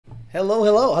Hello,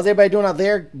 hello. How's everybody doing out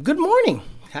there? Good morning.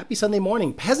 Happy Sunday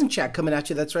morning. Peasant chat coming at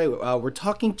you. That's right. We're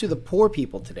talking to the poor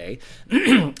people today.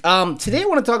 Today I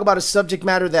want to talk about a subject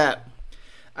matter that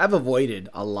I've avoided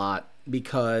a lot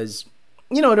because,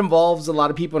 it involves a lot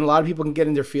of people, and a lot of people can get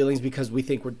in their feelings because they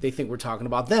think we're talking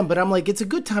about them. But I'm like, it's a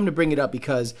good time to bring it up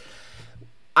because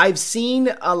I've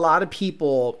seen a lot of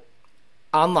people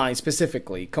online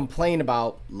specifically complain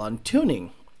about Lund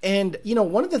tuning. And,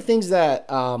 one of the things that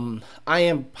I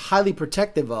am highly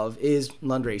protective of is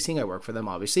Lund Racing. I work for them,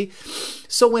 obviously.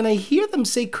 So when I hear them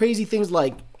say crazy things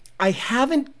like, I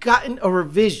haven't gotten a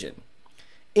revision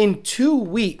in 2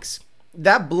 weeks,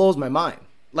 that blows my mind.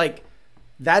 Like,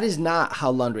 that is not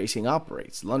how Lund Racing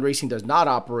operates. Lund Racing does not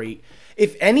operate.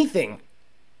 If anything,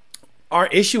 our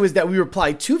issue is that we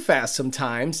reply too fast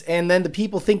sometimes, and then the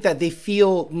people think that they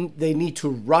feel they need to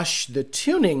rush the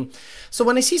tuning. So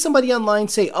when I see somebody online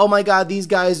say, oh my God, these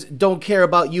guys don't care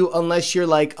about you unless you're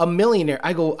like a millionaire,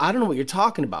 I go, I don't know what you're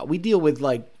talking about. We deal with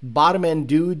like bottom end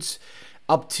dudes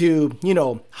up to,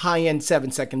 high end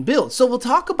 7-second builds. So we'll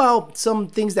talk about some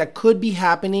things that could be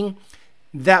happening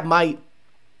that might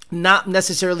not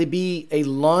necessarily be a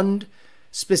Lund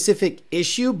specific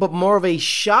issue, but more of a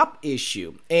shop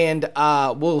issue. And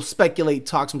we'll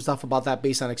talk some stuff about that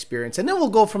based on experience. And then we'll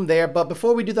go from there. But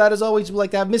before we do that, as always, we'd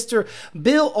like to have Mr.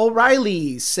 Bill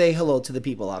O'Reilly say hello to the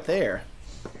people out there.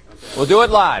 We'll do it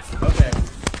live. Okay.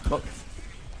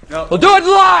 We'll do it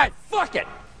live. Fuck it.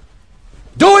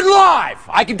 Do it live.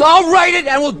 I'll write it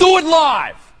and we'll do it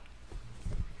live.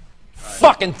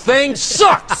 Fucking thing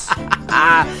sucks.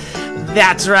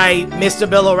 That's right, Mr.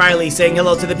 Bill O'Reilly saying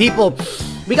hello to the people.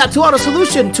 We got 2 Auto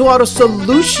Solution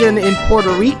in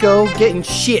Puerto Rico, getting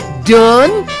shit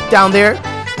done down there.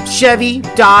 Chevy,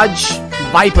 Dodge,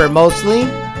 Viper mostly,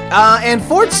 and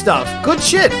Ford stuff. Good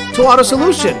shit. 2 Auto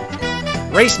Solution.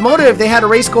 Race Motive, they had a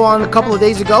race go on a couple of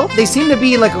days ago. They seem to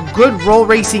be like a good roll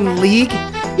racing league.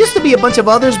 Used to be a bunch of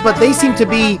others, but they seem to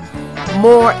be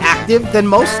more active than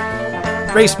most.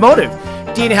 Race Motive.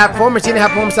 D&H Performance, D&H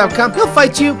He'll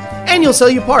fight you, and he'll sell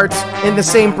you parts in the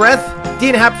same breath.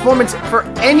 D&H Performance for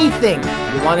anything.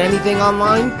 You want anything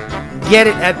online? Get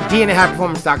it at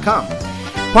dnhperformance.com.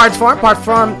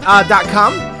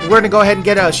 Partsfarm.com. We're going to go ahead and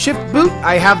get a shift boot.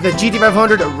 I have the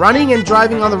GT500 running and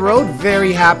driving on the road.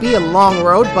 Very happy. A long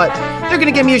road, but they're going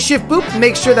to give me a shift boot.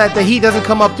 Make sure that the heat doesn't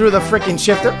come up through the freaking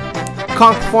shifter.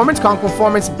 Conk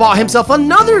Performance bought himself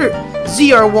another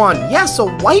ZR1. Yes, a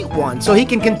white one, so he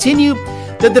can continue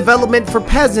the development for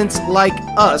peasants like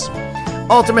us.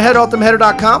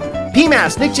 UltimateHeader.com,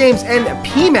 PMAS, Nick James, and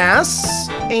PMAS.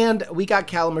 And we got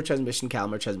Calimer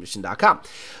Transmission.com.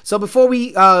 So before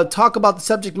we talk about the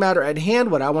subject matter at hand,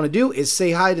 what I want to do is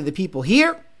say hi to the people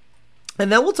here.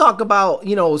 And then we'll talk about,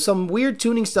 some weird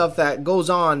tuning stuff that goes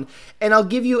on. And I'll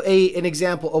give you an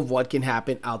example of what can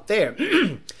happen out there.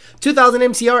 2000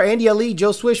 MCR, Andy Ali,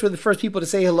 Joe Swish were the first people to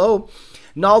say hello.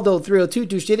 Naldo 302,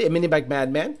 Douche Did It, Minibike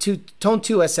Madman, Tone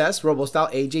 2 SS,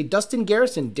 RoboStyle AJ, Dustin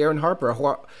Garrison, Darren Harper,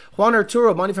 Juan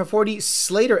Arturo, Money 540,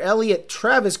 Slater Elliott,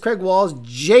 Travis, Craig Walls,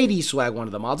 JD Swag, one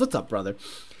of the mods. What's up, brother?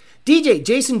 DJ,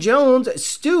 Jason Jones,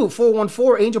 Stu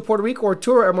 414, Angel Puerto Rico,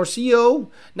 Arturo Hermosillo,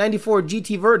 94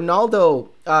 GT Vert,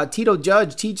 Naldo, Tito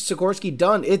Judge, Teach Sikorsky,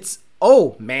 Dunn. It's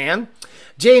man.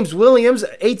 James Williams,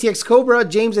 ATX Cobra,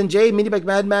 James and Jay, Minibike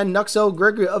Madman, Nuxo,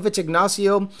 Gregory Ovich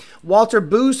Ignacio, Walter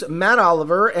Boos, Matt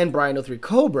Oliver, and Brian 03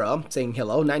 Cobra saying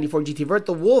hello. 94 GT Vert,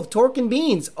 The Wolf, Torque and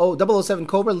Beans, 007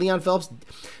 Cobra, Leon Phelps,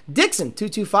 Dixon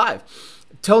 225,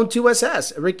 Tone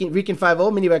 2SS, Rican 50,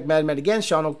 Minibike Madman again,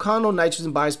 Sean O'Connell, Nitrous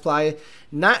and Bias Ply,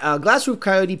 Glassroof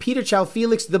Coyote, Peter Chow,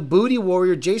 Felix, The Booty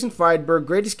Warrior, Jason Friedberg,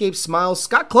 Great Escape, Smiles,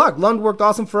 Scott Clark. Lund worked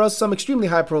awesome for us, some extremely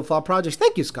high profile projects.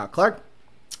 Thank you, Scott Clark.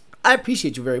 I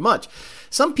appreciate you very much.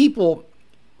 Some people,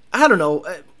 I don't know,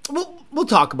 we'll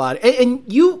talk about it. And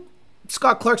you,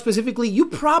 Scott Clark specifically, you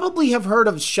probably have heard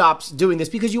of shops doing this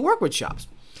because you work with shops.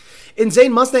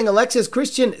 Insane Mustang, Alexis,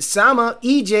 Christian, Sama,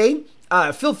 EJ,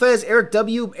 Phil Fez, Eric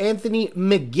W., Anthony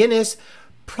McGinnis,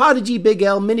 Prodigy, Big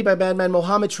L, Mini by Madman,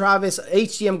 Mohammed Travis,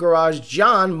 HDM Garage,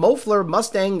 John, Mofler,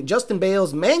 Mustang, Justin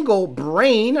Bales, Mango,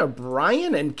 Brian,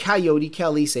 and Coyote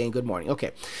Kelly saying good morning.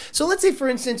 Okay, so let's say, for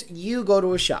instance, you go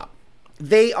to a shop.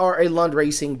 They are a Lund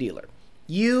Racing dealer.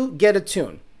 You get a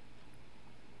tune.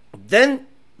 Then,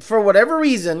 for whatever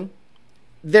reason,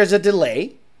 there's a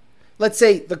delay. Let's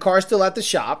say the car's still at the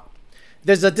shop.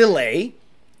 There's a delay,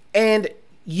 and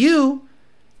you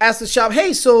ask the shop,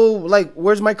 hey, so,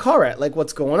 where's my car at?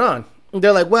 What's going on? And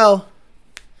they're like, well,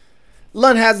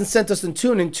 Lund hasn't sent us a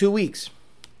tune in 2 weeks.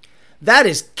 That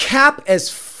is cap as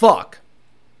fuck.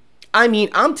 I mean,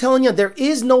 I'm telling you, there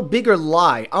is no bigger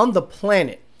lie on the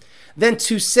planet than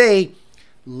to say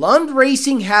Lund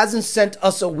Racing hasn't sent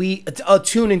us a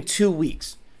tune in 2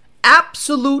 weeks.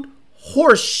 Absolute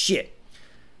horse shit.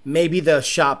 Maybe the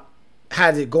shop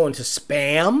had it go into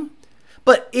spam.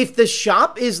 But if the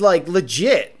shop is like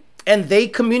legit and they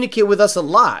communicate with us a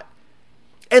lot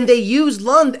and they use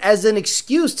Lund as an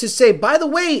excuse to say, by the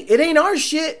way, it ain't our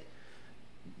shit.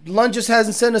 Lund just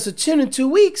hasn't sent us a tune in 2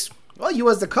 weeks. Well, you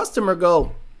as the customer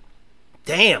go,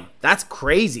 damn, that's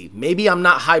crazy. Maybe I'm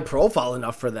not high profile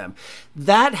enough for them.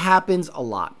 That happens a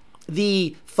lot.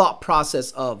 The thought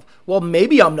process of, well,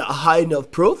 maybe I'm not high enough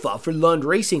profile for Lund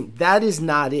Racing. That is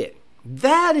not it.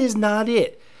 That is not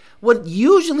it. What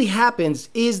usually happens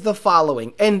is the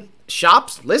following. And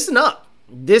shops, listen up.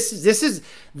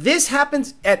 This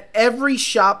happens at every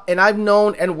shop, and I've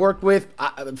known and worked with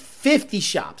 50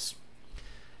 shops.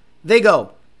 They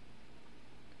go,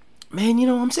 man,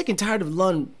 I'm sick and tired of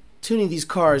Lund tuning these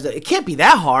cars. It can't be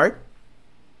that hard.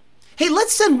 Hey,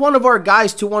 let's send one of our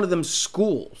guys to one of them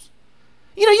schools.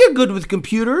 You're good with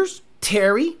computers.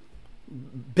 Terry,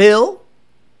 Bill,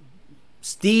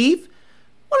 Steve.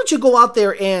 Why don't you go out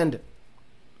there and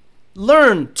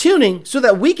learn tuning so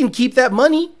that we can keep that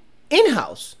money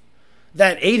in-house?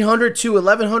 That $800 to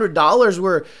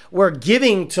 $1,100 we're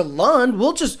giving to Lund,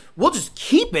 we'll just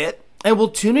keep it and we'll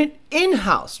tune it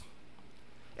in-house.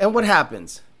 And what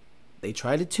happens? They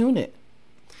try to tune it.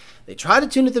 They try to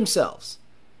tune it themselves.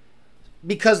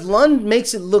 Because Lund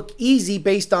makes it look easy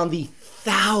based on the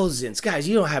thousands. Guys,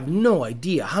 you don't have no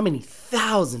idea how many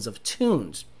thousands of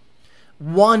tunes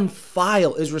one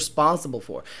file is responsible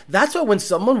for. That's why when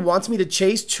someone wants me to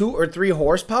chase 2 or 3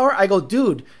 horsepower, I go,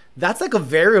 dude, that's like a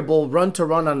variable run to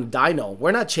run on a dyno.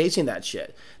 We're not chasing that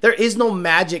shit. There is no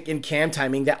magic in cam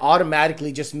timing that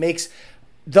automatically just makes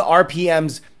the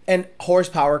RPMs and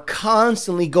horsepower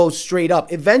constantly go straight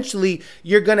up. Eventually,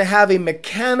 you're going to have a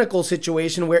mechanical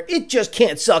situation where it just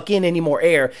can't suck in any more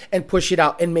air and push it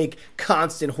out and make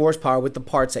constant horsepower with the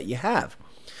parts that you have.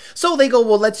 So they go,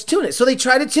 well, let's tune it. So they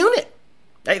try to tune it.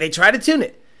 They try to tune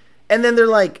it. And then they're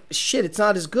like, shit, it's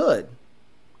not as good.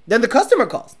 Then the customer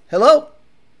calls. Hello?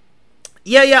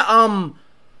 Yeah,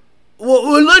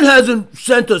 well, Lund hasn't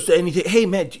sent us anything. Hey,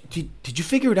 man, did you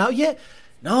figure it out yet?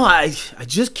 No, I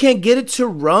just can't get it to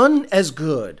run as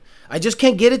good. I just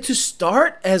can't get it to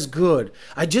start as good.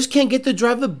 I just can't get the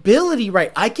drivability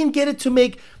right. I can get it to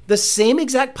make the same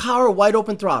exact power wide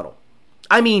open throttle.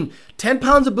 I mean, 10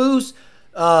 pounds of boost,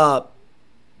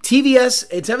 TVS,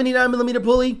 a 79mm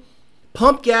pulley,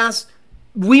 pump gas.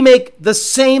 We make the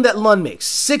same that Lund makes,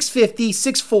 650,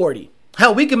 640.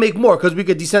 Hell, we can make more because we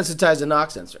could desensitize the knock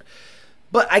sensor.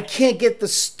 But I can't get the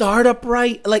startup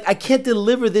right. Like, I can't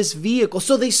deliver this vehicle.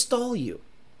 So they stall you.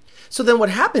 So then what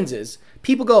happens is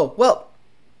people go, well,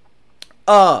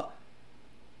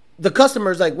 the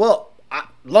customer's like, well,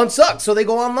 Lund sucks. So they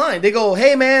go online. They go,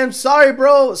 hey, man, sorry,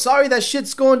 bro. Sorry that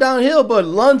shit's going downhill, but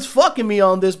Lund's fucking me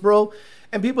on this, bro.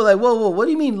 And people are like, whoa, what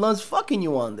do you mean Lund's fucking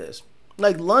you on this?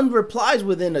 Like, Lund replies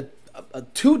within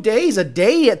 2 days, a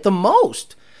day at the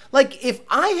most. Like, if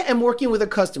I am working with a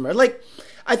customer, like,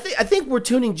 I think we're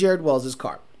tuning Jared Wells'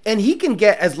 car, and he can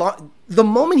get the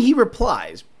moment he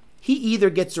replies, he either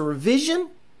gets a revision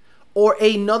or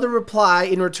another reply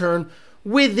in return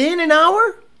within an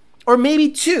hour or maybe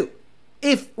 2.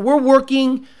 If we're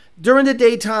working during the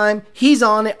daytime, he's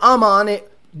on it, I'm on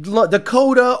it,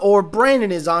 Dakota or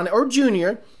Brandon is on it, or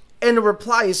Junior, and the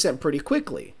reply is sent pretty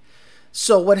quickly.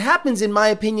 So what happens, in my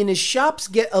opinion, is shops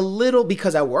get a little,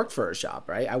 because I worked for a shop,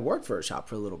 right? I worked for a shop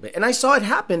for a little bit, and I saw it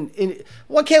happen.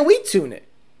 Why can't we tune it?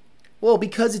 Well,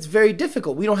 because it's very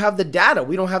difficult. We don't have the data.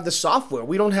 We don't have the software.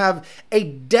 We don't have a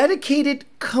dedicated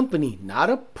company, not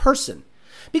a person.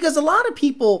 Because a lot of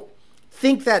people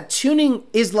think that tuning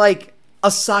is like a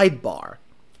sidebar.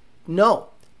 No,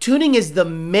 tuning is the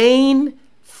main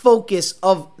focus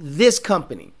of this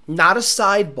company, not a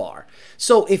sidebar.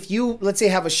 So if you, let's say,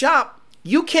 have a shop,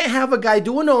 you can't have a guy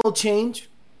do an oil change,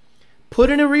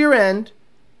 put in a rear end,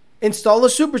 install a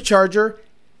supercharger,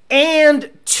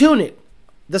 and tune it.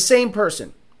 The same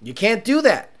person. You can't do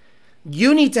that.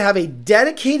 You need to have a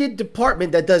dedicated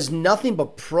department that does nothing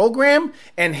but program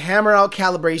and hammer out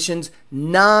calibrations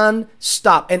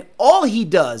non-stop. And all he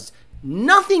does,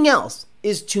 nothing else,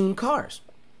 is tune cars.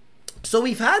 So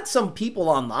we've had some people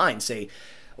online say,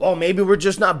 well, maybe we're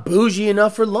just not bougie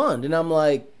enough for Lund. And I'm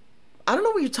like, I don't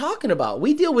know what you're talking about.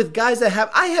 We deal with guys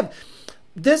that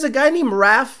there's a guy named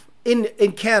Raf in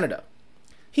Canada.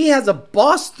 He has a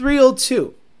Boss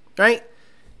 302, right?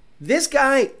 This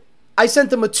guy, I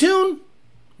sent him a tune.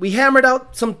 We hammered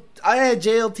out I had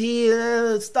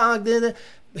JLT, stock. Here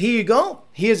you go.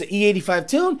 Here's an E85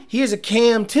 tune. Here's a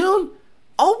cam tune.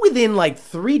 All within like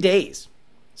 3 days.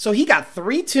 So he got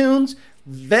 3 tunes,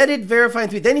 vetted,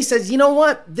 verified 3. Then he says, you know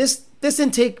what? This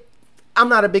intake, I'm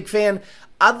not a big fan.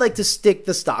 I'd like to stick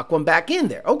the stock one back in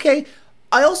there. Okay.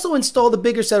 I also installed a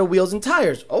bigger set of wheels and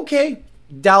tires. Okay.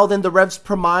 Dialed in the revs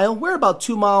per mile. We're about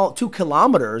 2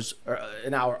 kilometers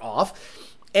an hour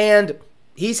off. And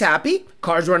he's happy.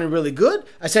 Car's running really good.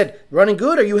 I said, running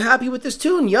good? Are you happy with this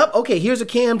tune? Yup. Okay, here's a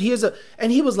cammed.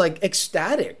 And he was like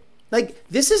ecstatic. Like,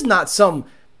 this is not some,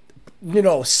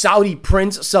 Saudi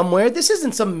prince somewhere. This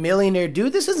isn't some millionaire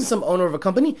dude. This isn't some owner of a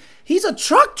company. He's a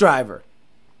truck driver.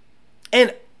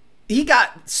 And he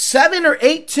got 7 or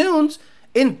 8 tunes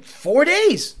in 4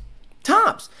 days,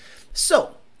 tops.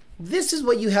 So this is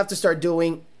what you have to start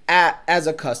doing as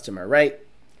a customer, right?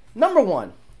 Number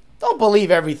 1, don't believe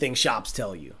everything shops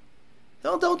tell you.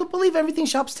 Don't believe everything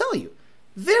shops tell you.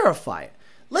 Verify it.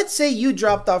 Let's say you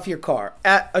dropped off your car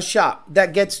at a shop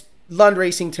that gets Lund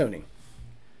Racing tuning,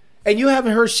 and you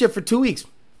haven't heard shit for 2 weeks.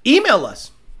 Email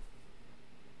us.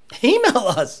 Email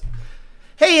us.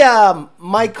 Hey,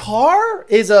 my car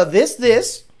is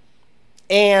this,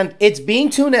 and it's being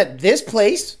tuned at this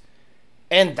place,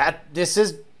 and this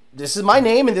is my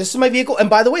name, and this is my vehicle,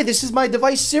 and by the way, this is my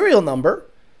device serial number.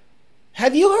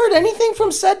 Have you heard anything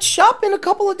from said shop in a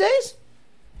couple of days?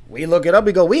 We look it up,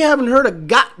 we go, we haven't heard a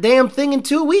goddamn thing in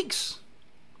 2 weeks.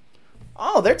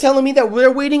 Oh, they're telling me that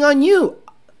we're waiting on you.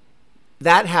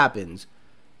 That happens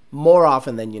more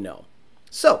often than you know.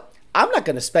 So, I'm not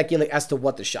going to speculate as to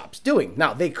what the shop's doing.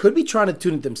 Now, they could be trying to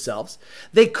tune it themselves.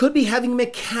 They could be having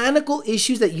mechanical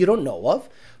issues that you don't know of.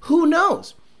 Who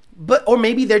knows? Or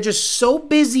maybe they're just so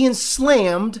busy and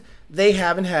slammed, they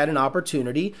haven't had an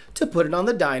opportunity to put it on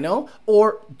the dyno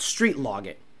or street log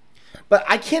it. But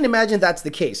I can't imagine that's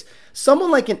the case. Someone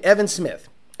like an Evan Smith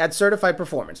at Certified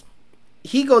Performance,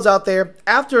 he goes out there,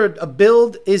 after a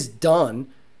build is done,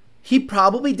 he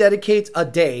probably dedicates a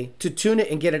day to tune it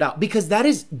and get it out, because that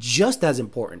is just as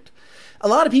important. A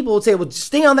lot of people would say, well, just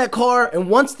stay on that car,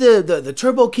 and once the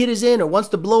turbo kit is in, or once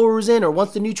the blower is in, or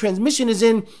once the new transmission is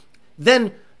in,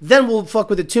 then we'll fuck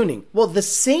with the tuning. Well, the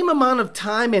same amount of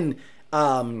time and,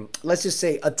 let's just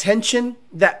say, attention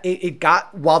that it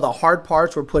got while the hard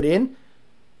parts were put in,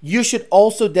 you should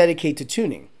also dedicate to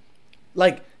tuning.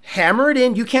 Like, hammer it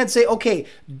in. You can't say, okay,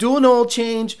 do an oil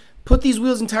change, put these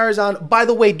wheels and tires on. By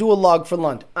the way, do a log for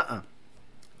Lund.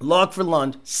 Log for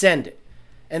Lund, send it.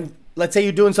 And let's say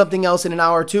you're doing something else in an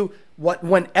hour or two.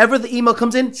 Whenever the email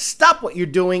comes in, stop what you're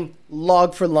doing,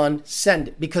 log for Lund, send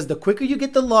it. Because the quicker you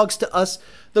get the logs to us,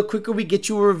 the quicker we get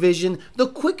you a revision, the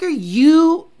quicker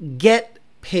you get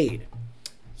paid.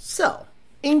 So,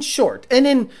 in short,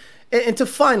 and to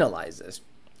finalize this,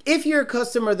 if you're a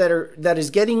customer that is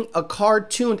getting a car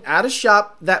tuned at a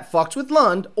shop that fucks with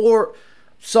Lund, or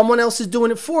someone else is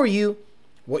doing it for you,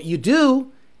 what you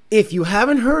do, if you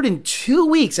haven't heard in 2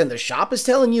 weeks and the shop is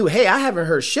telling you, hey, I haven't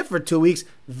heard shit for 2 weeks,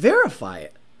 verify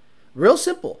it. Real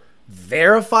simple.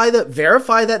 Verify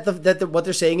that what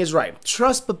they're saying is right.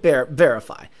 Trust but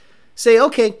verify. Say,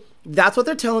 okay, that's what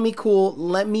they're telling me, cool.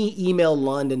 Let me email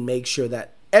Lund and make sure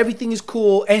that everything is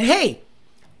cool. And hey,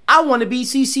 I want to be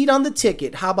CC'd on the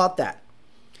ticket. How about that?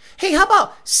 Hey, how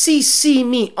about CC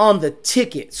me on the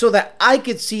ticket so that I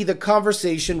could see the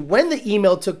conversation when the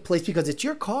email took place, because it's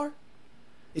your car.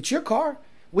 It's your car.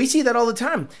 We see that all the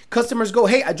time. Customers go,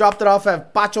 hey, I dropped it off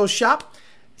at Pacho's shop.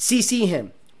 CC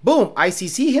him. Boom, I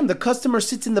CC him. The customer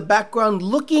sits in the background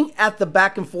looking at the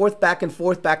back and forth.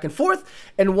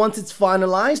 And once it's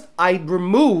finalized, I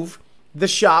remove the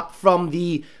shop from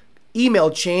the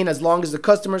email chain. As long as the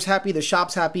customer's happy, the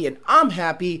shop's happy, and I'm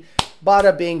happy.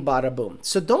 Bada bing, bada boom.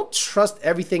 So don't trust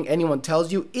everything anyone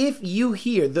tells you. If you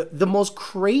hear the most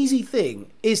crazy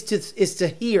thing is to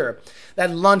hear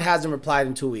that Lund hasn't replied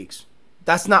in 2 weeks.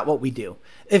 That's not what we do.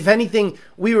 If anything,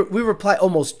 we reply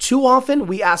almost too often.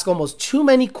 We ask almost too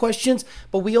many questions,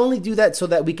 but we only do that so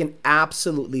that we can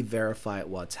absolutely verify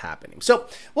what's happening. So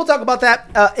we'll talk about that.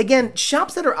 Again,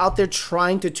 shops that are out there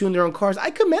trying to tune their own cars,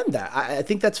 I commend that. I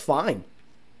think that's fine.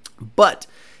 But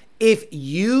if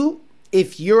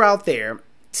you're out there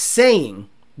saying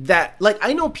that, like,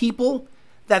 I know people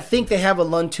that think they have a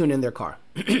Lund tune in their car,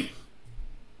 and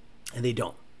they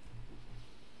don't.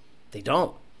 They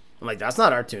don't. I'm like, that's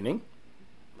not our tuning.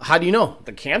 How do you know?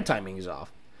 The cam timing is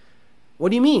off. What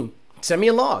do you mean? Send me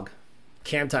a log.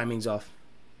 Cam timing's off.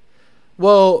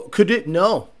 Well, could it?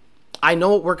 No. I know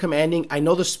what we're commanding. I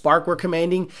know the spark we're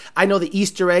commanding. I know the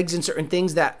Easter eggs and certain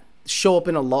things that show up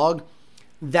in a log.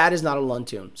 That is not a Lund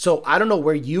tune. So I don't know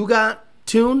where you got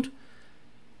tuned.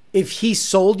 If he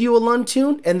sold you a Lund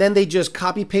tune and then they just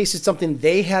copy pasted something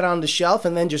they had on the shelf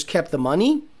and then just kept the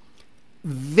money,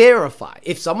 verify.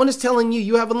 If someone is telling you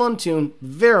you have a Lund tune,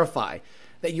 verify.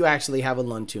 that you actually have a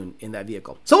Lund tune in that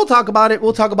vehicle. So we'll talk about it.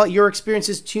 We'll talk about your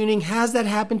experiences tuning. Has that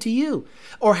happened to you?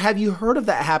 Or have you heard of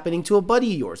that happening to a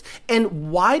buddy of yours?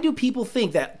 And why do people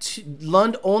think that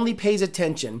Lund only pays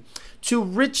attention to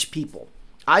rich people?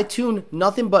 I tune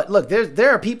nothing but, look,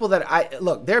 there are people that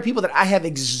I have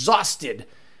exhausted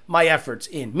my efforts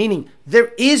in, meaning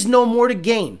there is no more to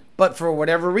gain. But for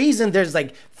whatever reason, there's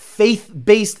like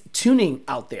faith-based tuning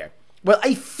out there. Well,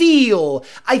 I feel,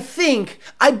 I think,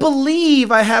 I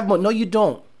believe I have more. No, you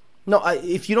don't. No,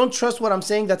 if you don't trust what I'm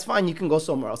saying, that's fine. You can go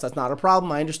somewhere else. That's not a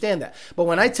problem. I understand that. But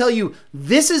when I tell you,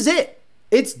 this is it,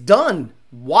 it's done.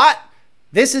 What?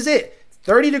 This is it.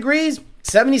 30 degrees,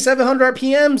 7,700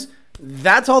 RPMs.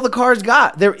 That's all the car's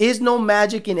got. There is no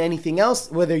magic in anything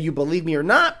else. Whether you believe me or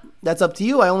not, that's up to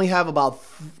you. I only have about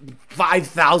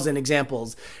 5,000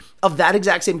 examples of that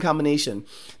exact same combination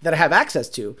that I have access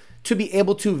to be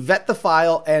able to vet the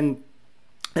file and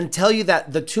tell you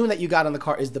that the tune that you got on the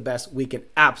car is the best. We can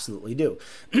absolutely do.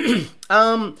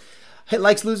 Hit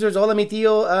likes, losers, hola mi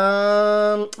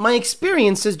tío. My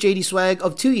experience, says JD Swag,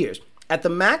 of 2 years. At the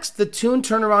max, the tune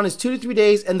turnaround is 2 to 3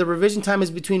 days, and the revision time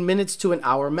is between minutes to an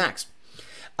hour max.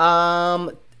 I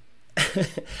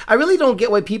really don't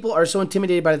get why people are so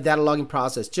intimidated by the data logging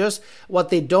process. Just what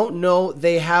they don't know,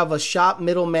 they have a shop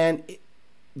middleman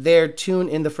their tune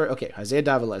in the first. Okay, Isaiah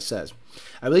Davila says,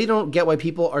 I really don't get why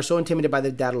people are so intimidated by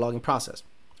the data logging process.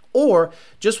 Or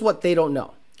just what they don't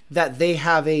know, that they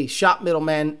have a shop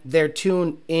middleman their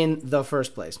tune in the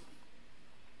first place.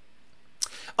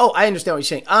 Oh, I understand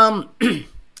what you're saying.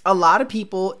 A lot of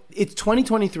people, it's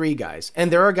 2023, guys,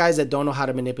 and there are guys that don't know how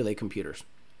to manipulate computers.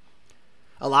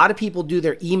 A lot of people do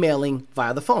their emailing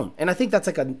via the phone, and I think that's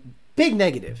like a big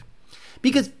negative,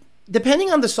 because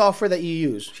depending on the software that you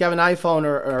use, if you have an iPhone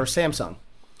or Samsung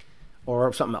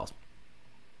or something else,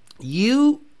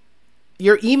 your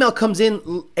email comes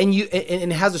in and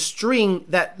it has a string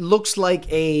that looks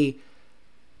like a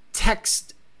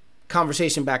text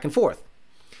conversation back and forth.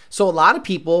 So a lot of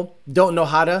people don't know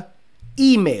how to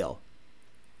email,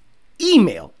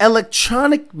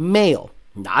 electronic mail,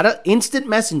 not an instant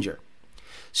messenger.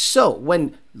 So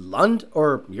when Lund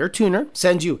or your tuner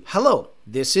sends you, hello,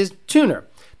 this is tuner,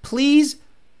 please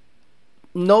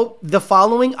note the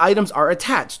following items are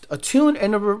attached, a tune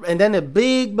and then a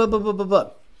big blah, blah, blah, blah,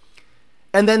 blah.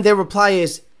 And then their reply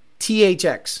is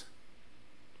THX.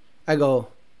 I go,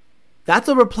 that's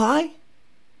a reply?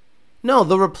 No,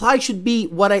 the reply should be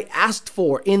what I asked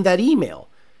for in that email.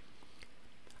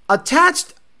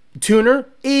 Attached, tuner,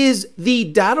 is the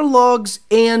data logs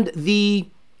and the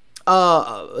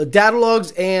data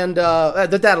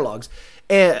logs.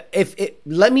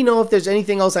 Let me know if there's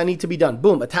anything else I need to be done.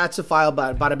 Boom, attach the file,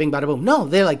 bada bing, bada boom. No,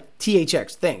 they're like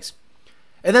THX, thanks.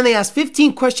 And then they ask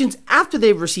 15 questions after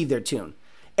they've received their tune.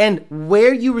 And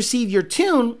where you receive your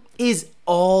tune is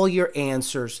all your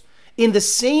answers. In the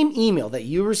same email that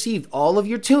you received all of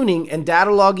your tuning and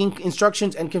data logging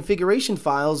instructions and configuration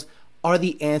files are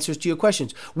the answers to your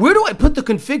questions. Where do I put the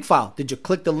config file? Did you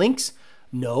click the links?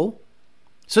 No.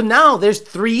 So now there's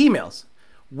 3 emails.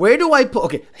 Where do I put,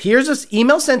 okay, here's this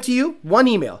email sent to you, 1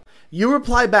 email. You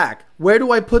reply back, where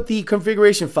do I put the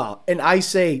configuration file? And I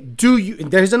say,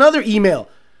 there's another email.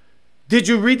 Did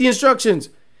you read the instructions?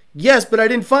 Yes, but I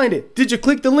didn't find it. Did you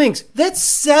click the links? That's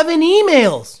 7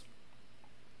 emails.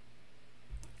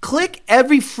 Click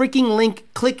every freaking link.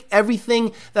 Click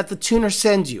everything that the tuner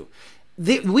sends you.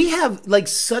 We have like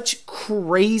such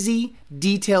crazy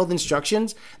detailed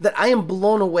instructions that I am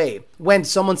blown away when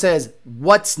someone says,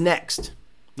 what's next?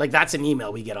 Like that's an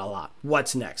email we get a lot.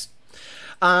 What's next?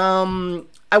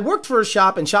 I worked for a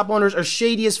shop and shop owners are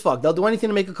shady as fuck. They'll do anything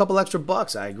to make a couple extra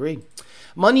bucks. I agree.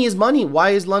 Money is money.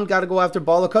 Why is Lund got to go after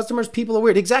baller customers? People are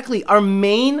weird. Exactly. Our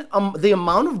main, the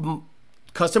amount of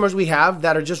customers we have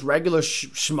that are just regular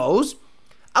schmoes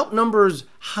outnumbers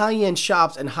high-end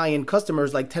shops and high-end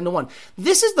customers like 10 to 1.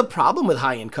 This is the problem with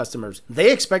high-end customers. They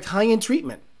expect high-end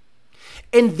treatment.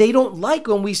 And they don't like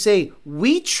when we say,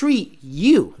 we treat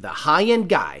you, the high-end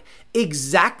guy,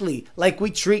 exactly like we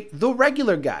treat the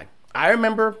regular guy. I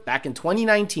remember back in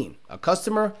 2019, a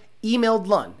customer emailed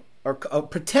Lund, or a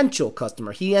potential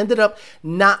customer. He ended up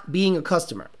not being a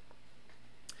customer.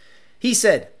 He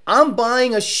said, I'm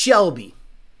buying a Shelby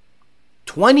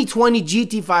 2020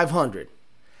 GT500.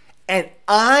 And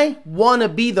I want to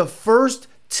be the first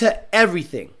to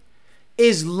everything.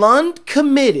 Is Lund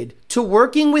committed to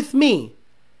working with me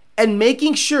and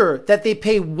making sure that they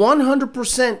pay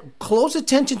 100% close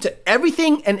attention to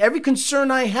everything and every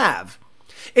concern I have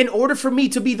in order for me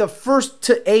to be the first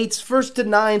to 8s, first to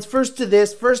 9s, first to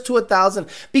this, first to 1,000,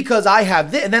 because I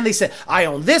have this. And then they said, I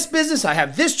own this business, I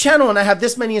have this channel, and I have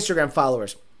this many Instagram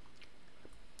followers.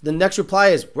 The next reply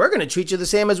is, we're going to treat you the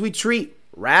same as we treat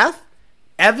Wrath,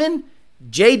 Evan,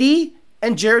 JD,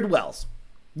 and Jared Wells.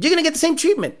 You're going to get the same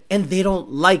treatment. And they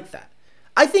don't like that.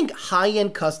 I think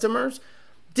high-end customers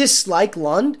dislike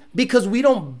Lund because we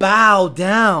don't bow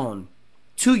down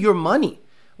to your money.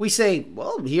 We say,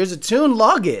 well, here's a tune,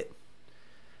 log it.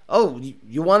 Oh,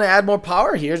 you want to add more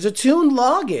power? Here's a tune,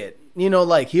 log it.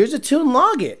 Here's a tune,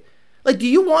 log it. Like, do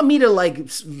you want me to,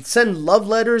 send love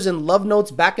letters and love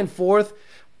notes back and forth,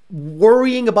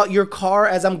 worrying about your car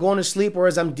as I'm going to sleep or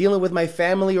as I'm dealing with my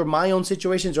family or my own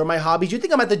situations or my hobbies? You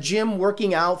think I'm at the gym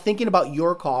working out, thinking about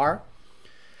your car?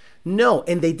 No,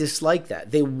 and they dislike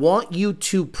that. They want you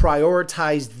to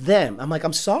prioritize them. I'm like,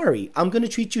 I'm sorry. I'm going to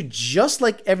treat you just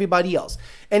like everybody else.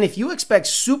 And if you expect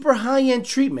super high-end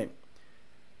treatment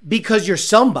because you're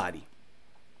somebody,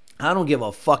 I don't give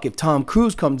a fuck if Tom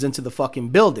Cruise comes into the fucking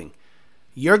building.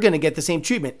 You're going to get the same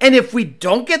treatment. And if we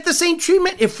don't get the same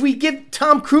treatment, if we give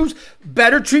Tom Cruise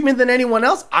better treatment than anyone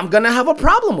else, I'm going to have a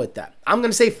problem with that. I'm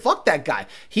going to say, fuck that guy.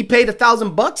 He paid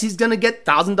 $1,000. He's going to get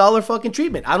 $1,000 fucking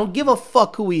treatment. I don't give a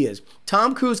fuck who he is.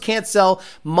 Tom Cruise can't sell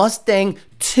Mustang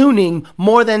tuning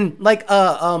more than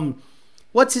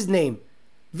what's his name?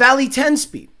 Valley 10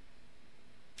 speed.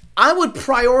 I would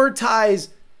prioritize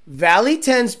Valley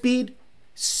 10 speed,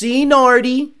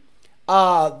 C-Nardi,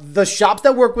 the shops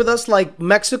that work with us, like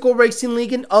Mexico Racing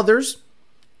League and others,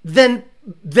 than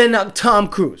Tom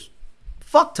Cruise.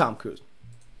 Fuck Tom Cruise.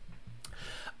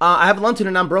 I have a Lund tune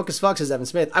and I'm broke as fuck, says Evan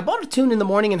Smith. I bought a tune in the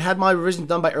morning and had my revisions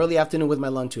done by early afternoon with my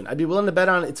Lund tune. I'd be willing to bet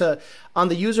on it. On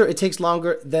the user, it takes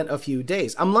longer than a few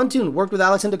days. I'm Lund tune. Worked with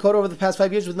Alex and Dakota over the past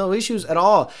 5 years with no issues at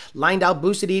all. Lined out,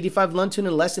 boosted 85 Lund tune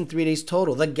in less than 3 days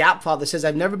total. The Gap Father says,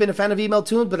 I've never been a fan of email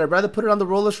tunes, but I'd rather put it on the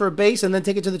rollers for a bass and then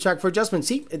take it to the track for adjustment.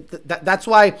 See, that's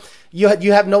why you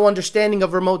have no understanding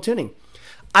of remote tuning.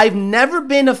 I've never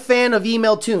been a fan of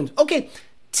email tunes. Okay,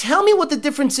 tell me what the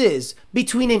difference is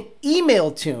between an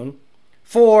email tune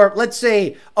for, let's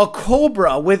say, a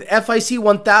Cobra with FIC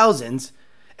 1000s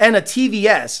and a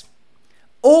TVS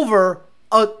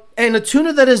and a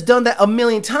tuner that has done that a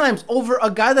million times over a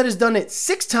guy that has done it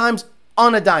 6 times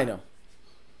on a dyno.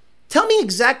 Tell me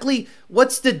exactly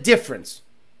what's the difference.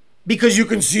 Because you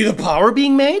can see the power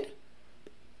being made.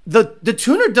 The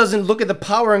tuner doesn't look at the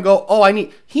power and go, oh,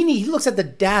 he looks at the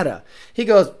data. He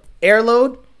goes, air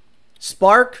load,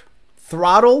 spark,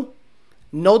 throttle,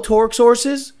 no torque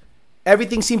sources.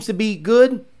 Everything seems to be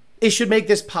good. It should make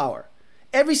this power.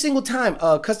 Every single time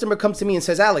a customer comes to me and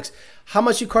says, Alex, how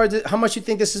much you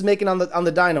think this is making on the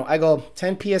dyno? I go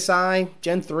 10 PSI,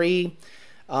 Gen 3,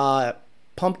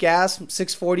 pump gas,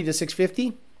 640 to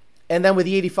 650. And then with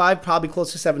the 85, probably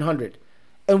close to 700.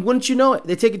 And wouldn't you know it,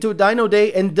 they take it to a dyno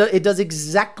day and it does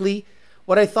exactly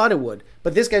what I thought it would.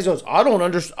 But this guy goes, I don't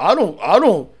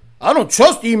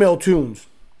trust email tunes.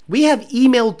 We have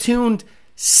email tuned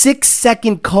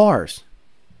 6-second cars,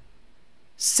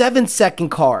 7-second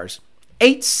cars,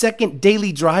 8-second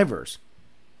daily drivers.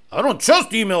 I don't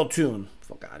trust email tune.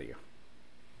 Fuck out of here.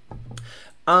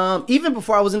 Even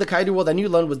before I was in the Coyote world, I knew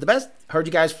Lund was the best. Heard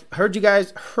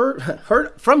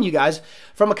from you guys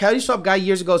from a Coyote swap guy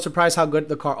years ago. Surprised how good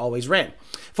the car always ran.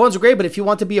 Phones are great, but if you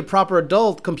want to be a proper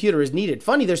adult, computer is needed.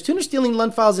 Funny, there's tuners stealing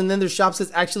Lund files, and then there's shops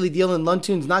that's actually dealing Lund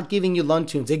tunes, not giving you Lund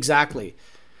tunes. Exactly.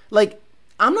 Like,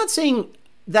 I'm not saying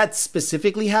that's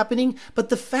specifically happening, but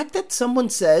the fact that someone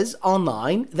says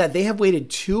online that they have waited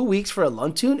 2 weeks for a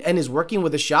Lund tune and is working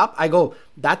with a shop, I go,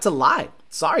 that's a lie.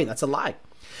 Sorry, that's a lie.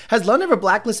 Has Lund ever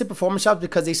blacklisted performance shops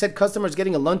because they said customers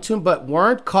getting a Lund tune but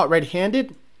weren't caught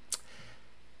red-handed?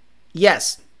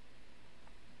 Yes.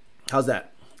 How's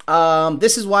that?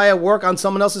 This is why I work on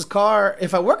someone else's car.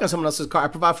 If I work on someone else's car, I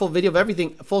provide full video of everything,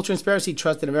 full transparency,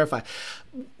 trusted, and verified.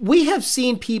 We have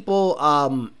seen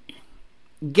people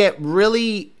get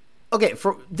really... Okay,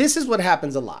 this is what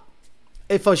happens a lot.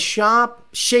 If a shop,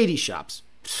 shady shops,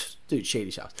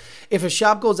 if a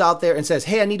shop goes out there and says,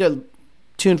 hey, I need a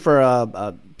tune for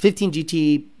a 15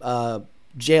 GT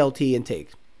JLT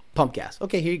intake, pump gas.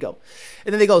 Okay, here you go.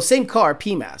 And then they go, same car,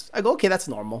 PMAS. I go, okay, that's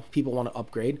normal. People want to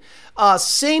upgrade.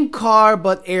 Same car,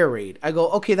 but air raid. I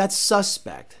go, okay, that's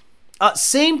suspect.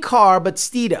 Same car, but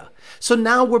Stida. So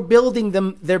now we're building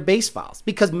them their base files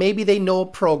because maybe they know a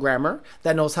programmer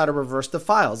that knows how to reverse the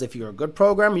files. If you're a good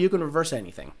programmer, you can reverse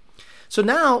anything. So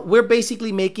now we're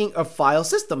basically making a file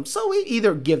system. So we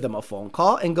either give them a phone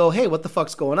call and go, hey, what the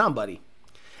fuck's going on, buddy?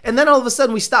 And then all of a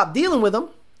sudden we stop dealing with them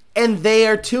and they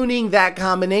are tuning that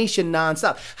combination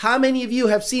nonstop. How many of you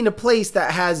have seen a place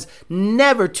that has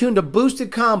never tuned a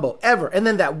boosted combo ever? And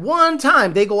then that one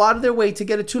time they go out of their way to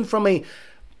get a tune from a,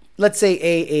 let's say,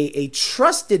 a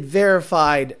trusted,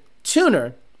 verified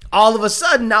tuner, All of a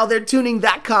sudden, now they're tuning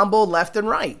that combo left and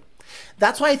right.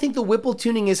 That's why I think the Whipple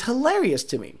tuning is hilarious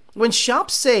to me. When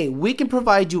shops say we can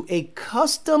provide you a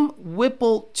custom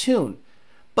Whipple tune,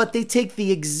 but they take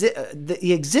the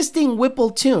existing Whipple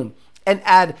tune and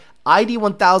add ID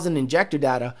 1000 injector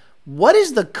data, what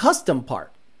is the custom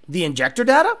part? The injector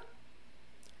data?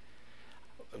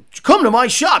 Come to my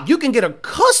shop. You can get a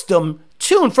custom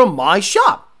tune from my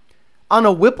shop on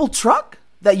a Whipple truck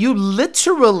that you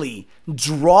literally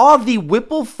draw the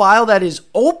Whipple file that is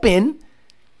open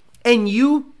and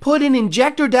you put in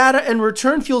injector data and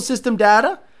return fuel system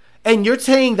data and you're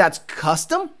saying that's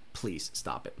custom? Please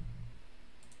stop it.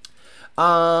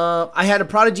 I had a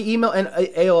Prodigy email and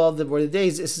AOL were the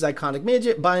days. This is iconic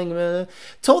midget buying.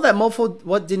 Told that mofo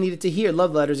what they needed to hear.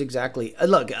 Love letters, exactly.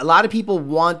 Look, a lot of people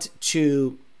want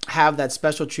to have that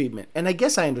special treatment, and I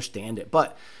guess I understand it.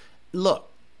 But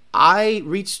look, a guy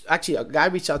reached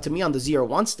out to me on the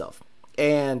 01 stuff,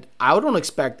 and I don't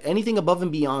expect anything above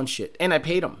and beyond shit. And I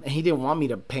paid him, and he didn't want me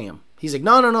to pay him. He's like,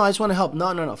 no, I just want to help.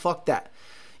 No, fuck that.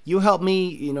 You helped me.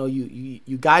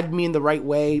 You guided me in the right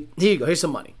way. Here you go. Here's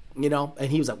some money. And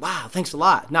he was like, wow, thanks a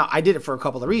lot. Now, I did it for a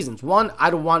couple of reasons. One,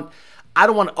 I don't want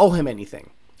to owe him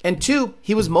anything. And two,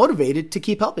 he was motivated to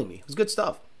keep helping me. It was good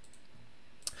stuff.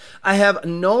 I have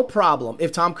no problem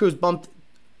if Tom Cruise bumped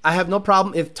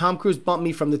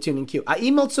me from the tuning queue. I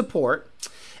emailed support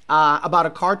about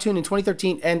a car tune in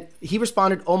 2013, and he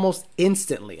responded almost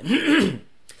instantly.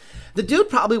 The dude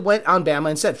probably went on Bama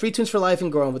and said, free tunes for life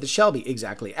and growing with the Shelby.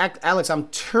 Exactly. Alex, I'm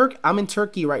in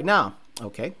Turkey right now.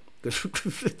 Okay.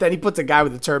 Then he puts a guy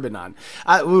with a turban on.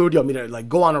 Would you want me to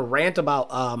go on a rant about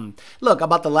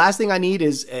about the last thing I need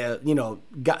is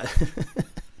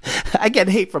I get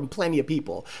hate from plenty of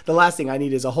people. The last thing I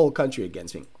need is a whole country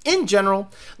against me. In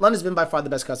general, Lund has been by far the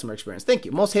best customer experience. Thank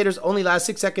you. Most haters only last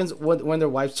 6 seconds when their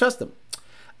wives trust them.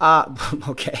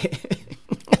 Okay.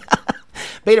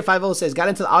 Beta 50 says, got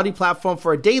into the Audi platform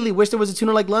for a daily. Wish there was a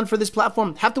tuner like Lund for this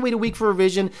platform. Have to wait a week for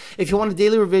revision. If you want a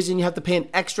daily revision, you have to pay an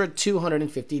extra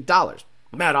 $250.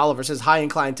 Matt Oliver says,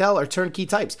 high-end clientele are turnkey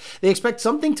types. They expect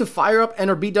something to fire up and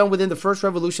or be done within the first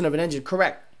revolution of an engine.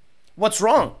 Correct. What's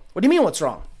wrong? What do you mean what's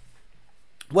wrong?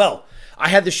 Well, I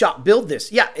had the shop build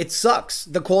this. Yeah, it sucks.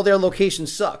 The cold air location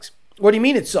sucks. What do you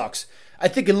mean it sucks? I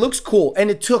think it looks cool, and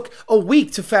it took a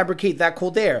week to fabricate that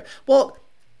cold air. Well,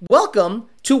 welcome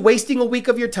to wasting a week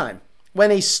of your time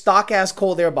when a stock-ass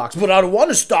cold air box. But I don't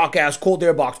want a stock-ass cold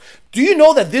air box. Do you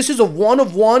know that this is a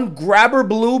one-of-one grabber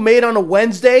blue made on a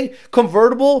Wednesday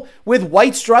convertible with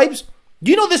white stripes?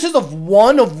 Do you know this is a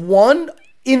one-of-one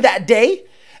in that day?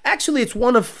 Actually, it's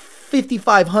one of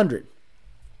 5,500.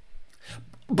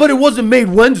 But it wasn't made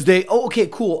Wednesday. Oh, okay,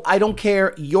 cool. I don't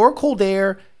care. Your cold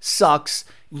air sucks.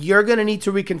 You're going to need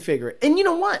to reconfigure it. And you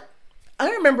know what? I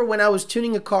remember when I was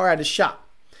tuning a car at a shop.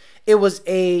 It was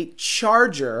a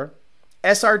Charger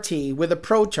SRT with a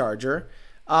Pro Charger,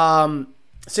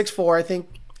 6.4, I think.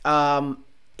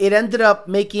 It ended up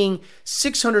making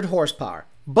 600 horsepower,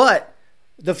 but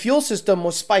the fuel system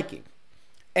was spiking.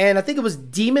 And I think it was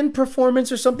Demon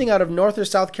Performance or something out of North or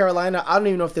South Carolina. I don't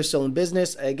even know if they're still in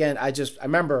business. Again, I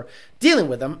remember dealing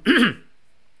with them.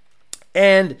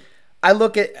 And I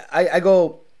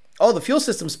go, oh, the fuel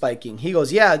system's spiking. He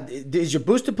goes, yeah, is your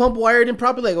booster pump wired in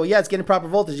properly? I go, yeah, it's getting proper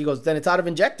voltage. He goes, then it's out of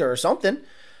injector or something.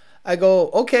 I go,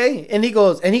 okay. And he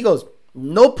goes,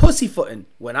 no pussyfooting.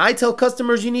 When I tell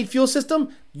customers you need fuel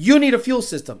system, you need a fuel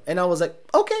system. And I was like,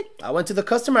 okay. I went to the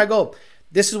customer. I go,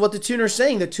 this is what the tuner's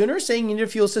saying. The tuner is saying you need a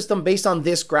fuel system based on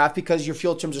this graph because your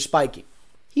fuel terms are spiking.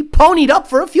 He ponied up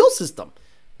for a fuel system.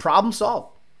 Problem solved.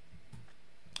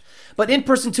 But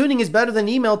in-person tuning is better than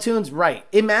email tunes. Right.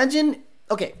 Imagine,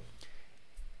 okay,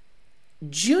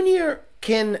 Junior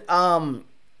can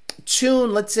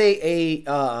tune, let's say,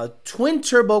 a twin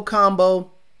turbo combo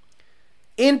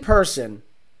in person,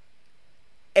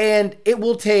 and it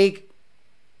will take,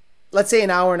 let's say, an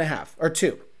hour and a half or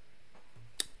two.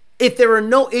 If there are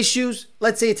no issues,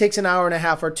 let's say it takes an hour and a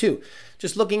half or two.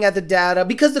 Just looking at the data,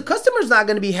 because the customer's not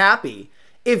going to be happy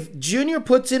if Junior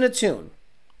puts in a tune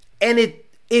and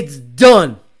it's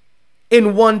done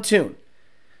in one tune,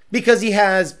 because he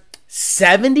has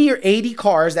 70 or 80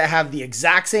 cars that have the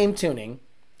exact same tuning.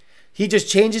 He just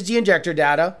changes the injector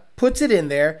data, puts it in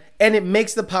there, and it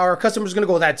makes the power. Customer's going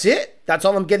to go, that's it? That's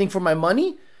all I'm getting for my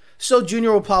money? So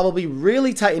Junior will probably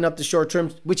really tighten up the short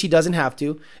term, which he doesn't have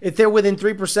to. If they're within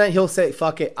 3%, he'll say,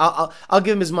 fuck it, I'll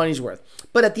give him his money's worth.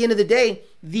 But at the end of the day,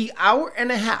 the hour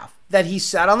and a half that he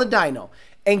sat on the dyno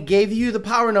and gave you the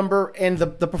power number and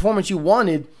the performance you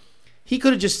wanted, he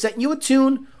could have just sent you a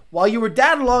tune. While you were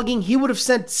data logging, he would have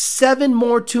sent 7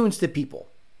 more tunes to people.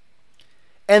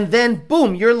 And then,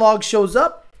 boom, your log shows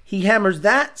up. He hammers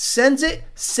that, sends it,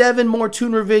 7 more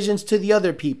tune revisions to the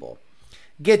other people.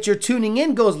 Get your tuning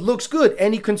in, goes, looks good.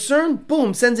 Any concern?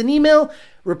 Boom, sends an email,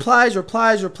 replies to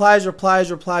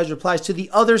the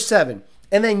other 7.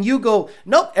 And then you go,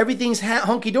 nope, everything's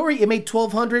hunky-dory. It made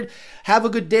 1,200. Have a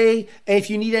good day. And if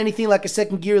you need anything like a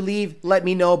second gear leave, let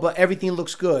me know. But everything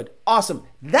looks good. Awesome.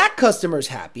 That customer's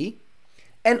happy.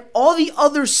 And all the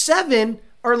other 7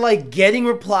 are like getting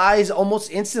replies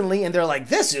almost instantly. And they're like,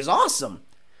 this is awesome.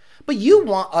 But you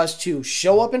want us to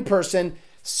show up in person,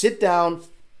 sit down,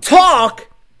 talk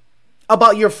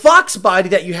about your Fox body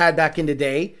that you had back in the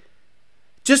day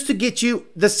just to get you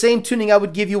the same tuning I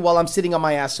would give you while I'm sitting on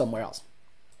my ass somewhere else.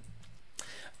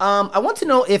 I want to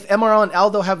know if MRL and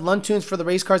Aldo have Lund tunes for the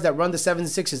race cars that run the 7s and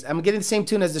 6s. Am I getting the same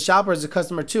tune as the shop or as the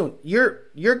customer tune?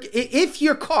 If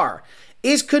your car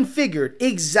is configured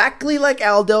exactly like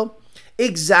Aldo,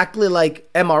 exactly like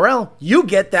MRL, you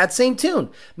get that same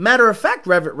tune. Matter of fact,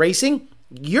 Revit Racing,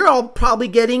 you're all probably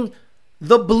getting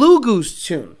the Blue Goose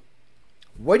tune.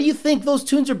 What do you think those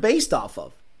tunes are based off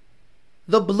of?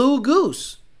 The Blue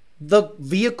Goose, the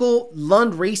vehicle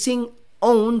Lund Racing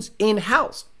owns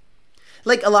in-house.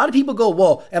 Like, a lot of people go,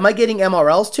 well, am I getting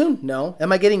MRL's tune? No.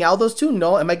 Am I getting Aldo's tune?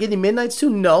 No. Am I getting Midnight's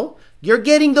tune? No. You're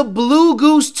getting the Blue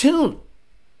Goose tune.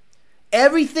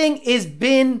 Everything has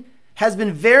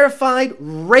been verified,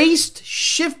 raced,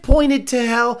 shift pointed to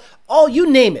hell, all you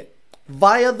name it,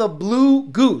 via the Blue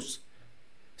Goose.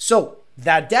 So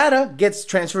that data gets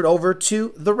transferred over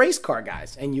to the race car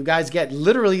guys, and you guys get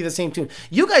literally the same tune.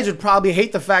 You guys would probably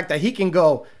hate the fact that he can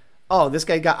go, oh, this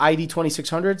guy got ID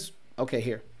 2600s? Okay,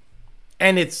 here.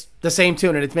 And it's the same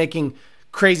tune, and it's making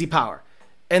crazy power.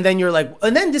 And then you're like,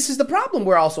 and then this is the problem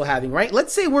we're also having, right?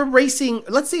 Let's say we're racing.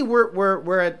 Let's say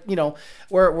we're at,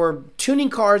 we're tuning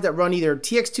cars that run either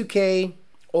TX2K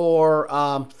or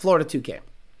Florida 2K,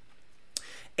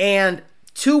 and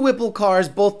 2 Whipple cars,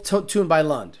 both tuned by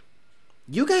Lund.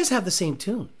 You guys have the same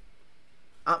tune.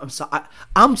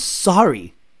 I'm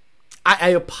sorry. I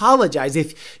apologize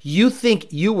if you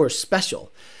think you were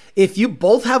special. If you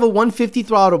both have a 150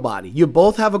 throttle body, you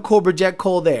both have a Cobra Jet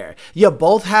Cold Air, you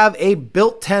both have a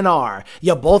built 10R,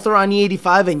 you both are on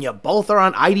E85, and you both are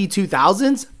on ID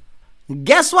 2000s,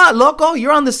 guess what, loco?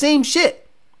 You're on the same shit.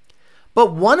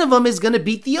 But one of them is going to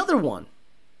beat the other one.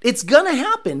 It's going to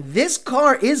happen. This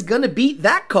car is going to beat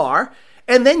that car,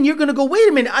 and then you're going to go, wait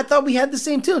a minute, I thought we had the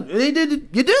same tune.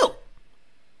 You do.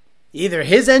 Either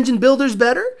his engine builder's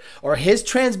better, or his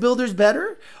trans builder's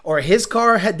better, or his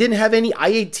car didn't have any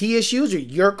IAT issues, or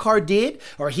your car did,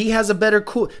 or he has a better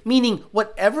cool. Meaning,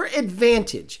 whatever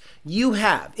advantage you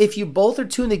have, if you both are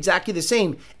tuned exactly the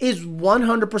same, is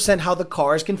 100% how the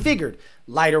car is configured.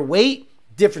 Lighter weight,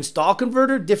 different stall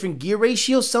converter, different gear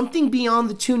ratio, something beyond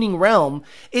the tuning realm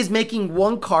is making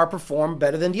one car perform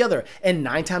better than the other. And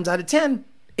 9 times out of 10,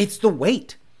 it's the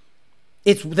weight.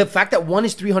 It's the fact that one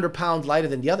is 300 pounds lighter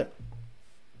than the other.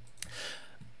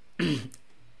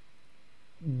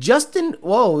 Justin,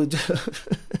 whoa.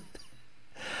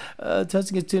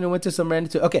 Testing his tune and went to some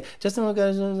random tune. Okay, Justin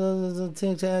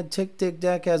tick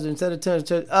jackass instead of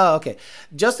turn. Oh, okay.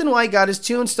 Justin White got his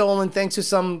tune stolen thanks to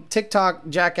some TikTok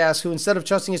jackass who, instead of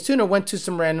trusting his tuner, went to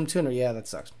some random tuner. Yeah, that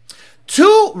sucks. Tu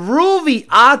Ruvi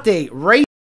Ate Ray.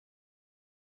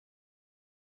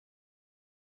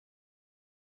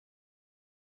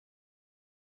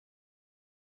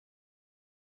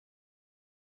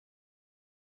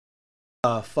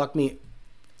 Fuck me.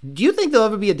 Do you think there'll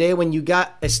ever be a day when you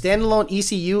got a standalone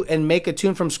ECU and make a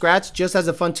tune from scratch just as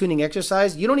a fun tuning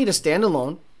exercise? You don't need a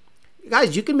standalone.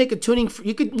 Guys, you can make a tuning.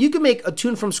 You can make a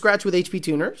tune from scratch with HP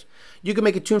tuners. You can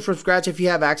make a tune from scratch if you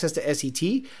have access to SET.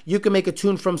 You can make a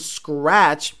tune from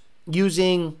scratch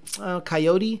using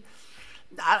Coyote.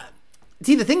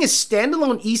 See, the thing is,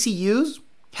 standalone ECUs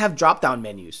have drop-down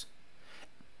menus.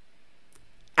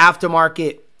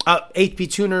 Aftermarket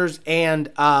HP tuners and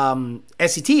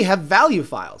SET have value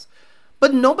files.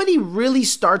 But nobody really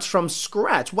starts from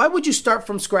scratch. Why would you start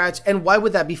from scratch, and why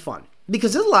would that be fun?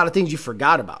 Because there's a lot of things you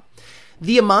forgot about.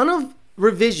 The amount of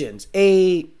revisions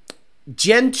a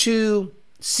Gen 2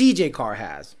 CJ car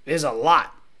has is a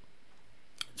lot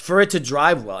for it to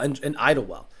drive well and idle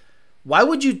well. Why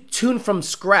would you tune from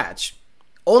scratch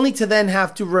only to then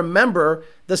have to remember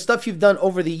the stuff you've done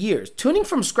over the years? Tuning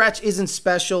from scratch isn't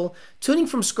special. Tuning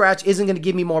from scratch isn't going to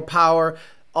give me more power.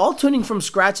 All tuning from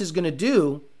scratch is going to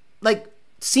do, like,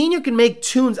 Senior can make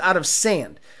tunes out of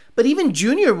sand. But even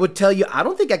Junior would tell you, I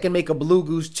don't think I can make a Blue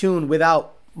Goose tune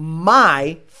without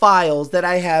my files that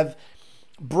I have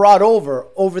brought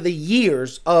over the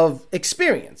years of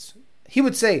experience. He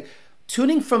would say,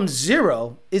 tuning from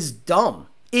zero is dumb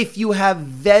if you have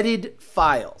vetted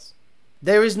files.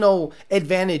 There is no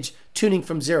advantage tuning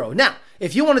from zero. Now,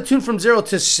 if you want to tune from zero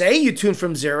to say you tune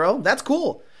from zero, that's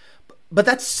cool. But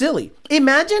that's silly.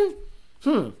 Imagine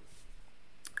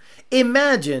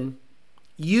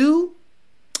you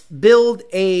build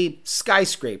a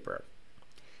skyscraper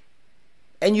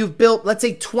and you've built, let's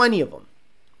say, 20 of them.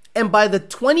 And by the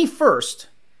 21st,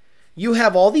 you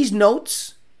have all these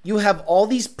notes, you have all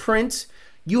these prints,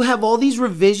 you have all these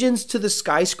revisions to the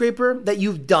skyscraper that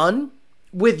you've done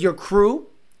with your crew,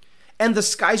 and the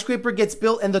skyscraper gets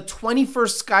built, and the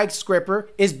 21st skyscraper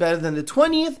is better than the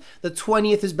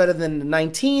 20th is better than the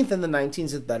 19th, and the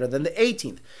 19th is better than the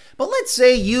 18th. But let's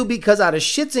say you, because out of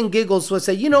shits and giggles, would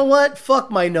say, you know what,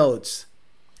 fuck my notes.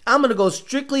 I'm going to go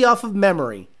strictly off of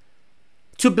memory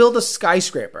to build a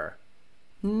skyscraper.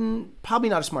 Probably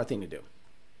not a smart thing to do.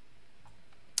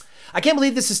 I can't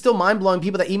believe this is still mind-blowing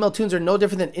people that email tunes are no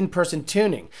different than in-person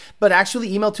tuning. But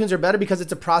actually, email tunes are better because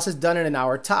it's a process done in an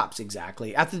hour tops.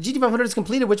 Exactly. After the GT500 is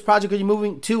completed, which project are you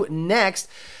moving to next?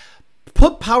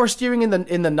 Put power steering in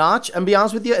the notch, and be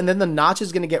honest with you, and then the notch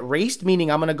is going to get raced, meaning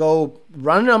I'm going to go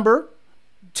run a number.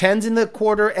 10s in the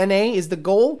quarter, NA is the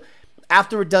goal.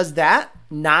 After it does that,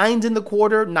 9s in the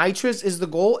quarter, nitrous is the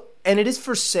goal. And it is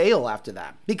for sale after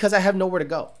that because I have nowhere to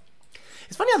go.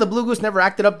 It's funny how the Blue Goose never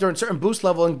acted up during certain boost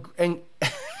level and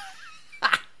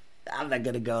I'm not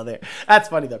going to go there. That's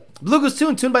funny though. Blue Goose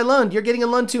tuned by Lund. You're getting a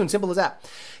Lund tune. Simple as that.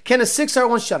 Can a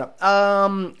 6R1 shut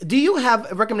up? Do you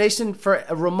have a recommendation for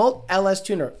a remote LS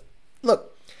tuner?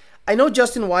 Look, I know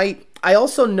Justin White. I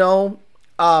also know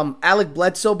Alec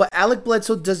Bledsoe, but Alec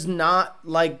Bledsoe does not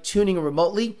like tuning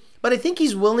remotely. But I think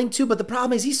he's willing to. But the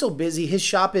problem is he's so busy. His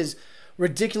shop is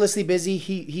ridiculously busy.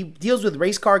 He deals with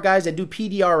race car guys that do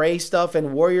PDRA stuff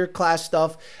and warrior class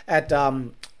stuff at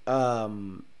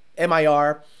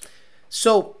MIR.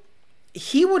 So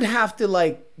he would have to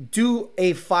like do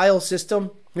a file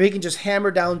system where he can just hammer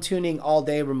down tuning all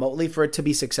day remotely for it to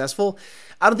be successful.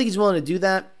 I don't think he's willing to do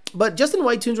that. But Justin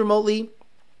White tunes remotely.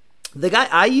 The guy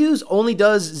I use only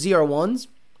does ZR1s,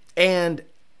 and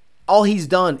all he's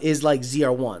done is like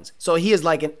ZR1s. So he is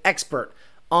like an expert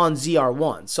on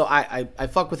ZR1. So I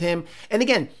fuck with him. And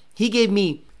again, he gave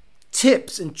me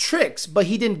tips and tricks, but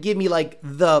he didn't give me like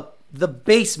the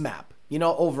base map, you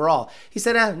know, overall. He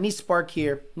said, needs spark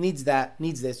here, needs that,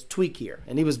 needs this, tweak here.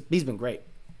 And he's been great.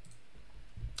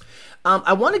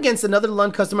 I won against another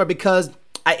Lund customer because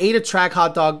I ate a track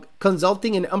hot dog,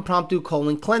 consulting an impromptu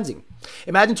colon cleansing.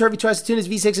 Imagine Turvey tries to tune his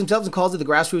V6 himself and calls it the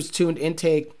grassroots tuned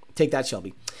intake. Take that,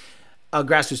 Shelby.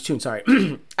 Grassroots tune, sorry.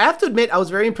 I have to admit, I was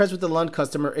very impressed with the Lund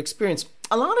customer experience.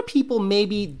 A lot of people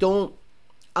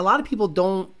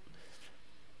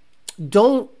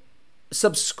don't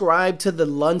subscribe to the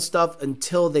Lund stuff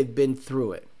until they've been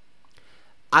through it.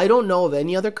 I don't know of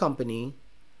any other company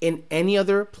in any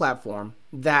other platform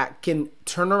that can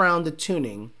turn around the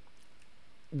tuning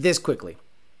this quickly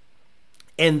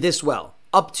and this well.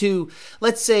 Up to,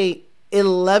 let's say,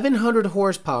 1,100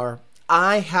 horsepower,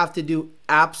 I have to do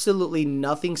absolutely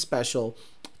nothing special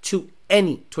to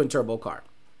any twin turbo car.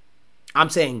 I'm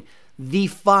saying the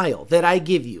file that I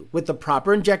give you with the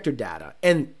proper injector data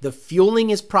and the fueling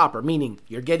is proper, meaning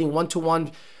you're getting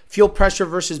 1-to-1 fuel pressure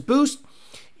versus boost.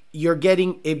 You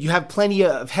have plenty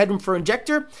of headroom for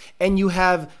injector, and you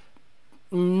have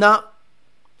a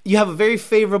very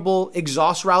favorable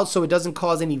exhaust route so it doesn't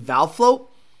cause any valve float.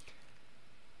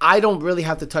 I don't really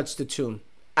have to touch the tune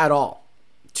at all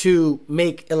to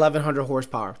make 1,100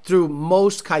 horsepower through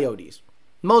most Coyotes.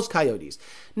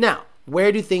 Now,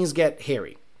 where do things get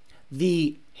hairy?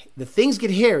 The things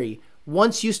get hairy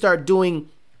once you start doing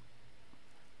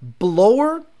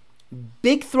blower,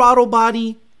 big throttle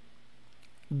body,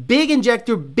 big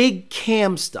injector, big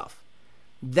cam stuff.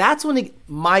 That's when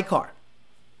my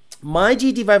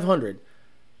GT500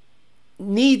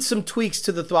 needs some tweaks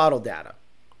to the throttle data.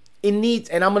 It needs,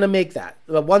 and I'm going to make that.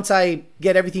 But once I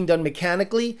get everything done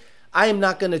mechanically, I am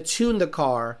not going to tune the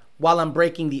car while I'm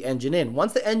breaking the engine in.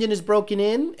 Once the engine is broken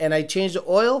in and I change the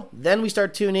oil, then we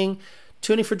start tuning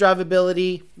for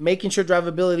drivability, making sure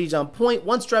drivability is on point.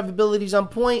 Once drivability is on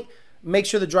point, make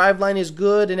sure the driveline is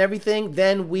good and everything.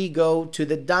 Then we go to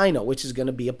the dyno, which is going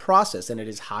to be a process. And it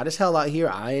is hot as hell out here.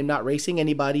 I am not racing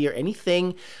anybody or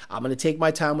anything. I'm going to take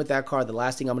my time with that car. The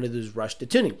last thing I'm going to do is rush the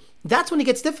tuning. That's when it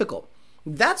gets difficult.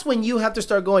 That's when you have to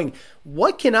start going,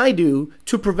 what can I do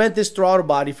to prevent this throttle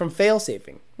body from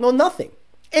fail-safing? Well, nothing.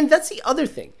 And that's the other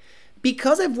thing.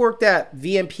 Because I've worked at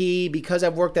VMP, because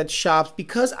I've worked at shops,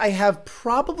 because I have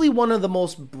probably one of the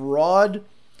most broad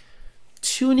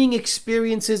tuning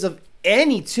experiences of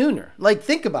any tuner. Like,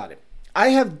 think about it. I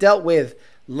have dealt with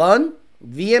Lund,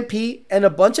 VMP, and a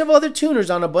bunch of other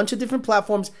tuners on a bunch of different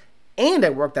platforms and I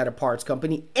worked at a parts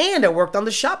company, and I worked on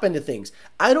the shop end of things.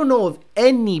 I don't know of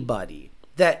anybody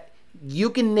that you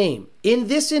can name in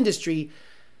this industry,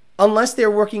 unless they're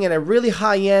working at a really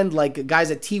high end, like guys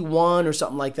at T1 or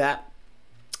something like that,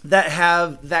 that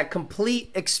have that complete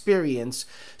experience.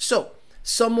 So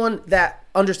someone that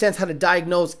understands how to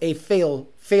diagnose a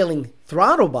failing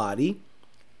throttle body,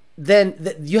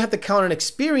 then you have to count on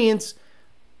experience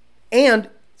and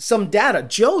some data.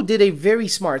 Joe did a very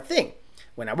smart thing.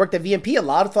 When I worked at VMP, a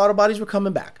lot of throttle bodies were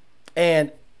coming back.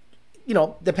 And, you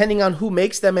know, depending on who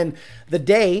makes them and the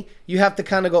day, you have to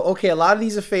kind of go, okay, a lot of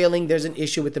these are failing. There's an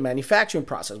issue with the manufacturing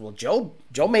process. Well, Joe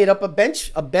made up a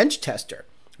bench tester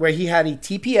where he had a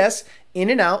TPS in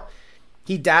and out.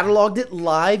 He data logged it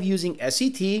live using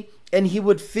SET, and he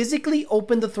would physically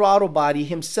open the throttle body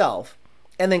himself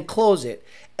and then close it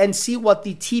and see what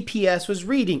the TPS was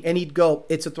reading. And he'd go,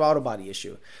 it's a throttle body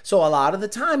issue. So a lot of the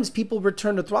times people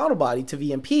return the throttle body to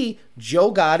VMP. Joe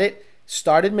got it,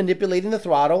 started manipulating the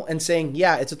throttle and saying,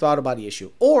 yeah, it's a throttle body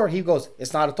issue. Or he goes,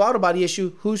 it's not a throttle body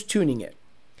issue. Who's tuning it?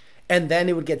 And then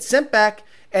it would get sent back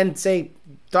and say,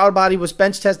 throttle body was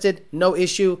bench tested, no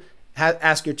issue.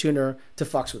 Ask your tuner to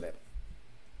fucks with it.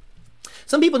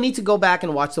 Some people need to go back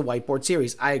and watch the whiteboard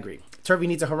series. I agree. Turvey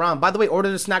needs a haram. By the way, order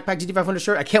the Snack Pack GT500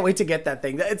 shirt. I can't wait to get that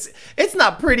thing. It's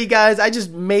not pretty, guys. I just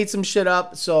made some shit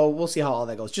up, so we'll see how all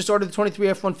that goes. Just ordered the 23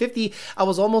 F-150. I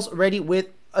was almost ready with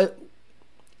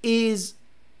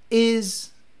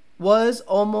was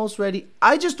almost ready.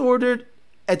 I just ordered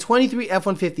a 23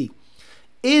 F-150.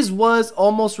 Was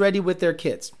almost ready with their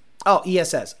kits. Oh,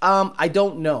 ESS. I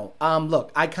don't know.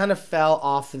 Look, I kind of fell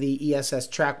off the ESS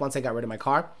track once I got rid of my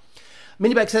car.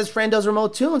 Minibike says Fran does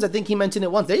remote tunes. I think he mentioned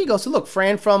it once. There you go. So look,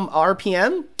 Fran from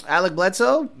RPM, Alec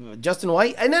Bledsoe, Justin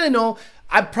White. And then I know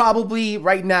I probably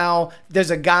right now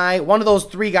there's a guy, one of those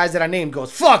three guys that I named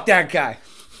goes, fuck that guy.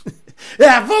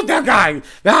 Yeah, fuck that guy.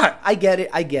 I get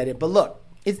it. But look,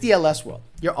 it's the LS world.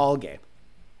 You're all gay.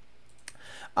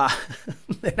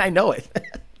 And I know it.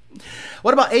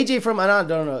 What about AJ from, I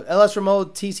don't know, LS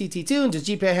Remote TCT Tunes? Does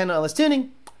GPI handle LS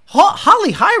tuning?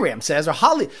 Holly Hiram says, or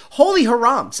Holy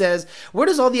Haram says, where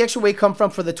does all the extra weight come from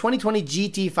for the 2020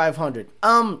 GT500?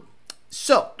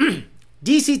 So,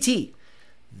 DCT,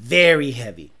 very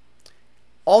heavy.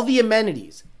 All the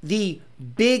amenities, the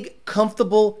big,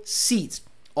 comfortable seats,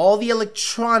 all the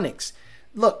electronics.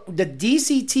 Look, the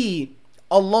DCT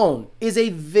alone is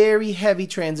a very heavy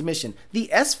transmission. The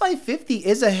S550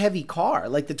 is a heavy car.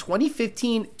 Like the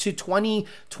 2015 to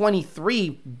 2023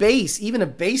 base, even a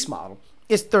base model,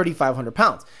 is 3,500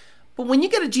 pounds. But when you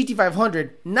get a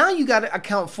GT500, now you got to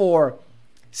account for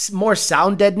more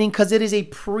sound deadening because it is a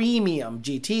premium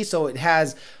GT. So it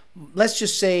has, let's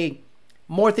just say,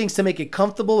 more things to make it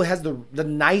comfortable. It has the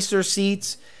nicer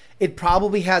seats. It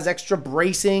probably has extra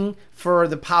bracing for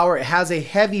the power. It has a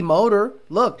heavy motor.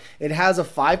 Look, it has a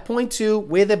 5.2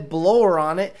 with a blower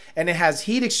on it, and it has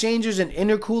heat exchangers and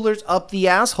intercoolers up the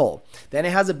asshole. Then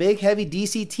it has a big heavy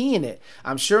DCT in it.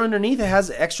 I'm sure underneath it has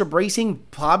extra bracing,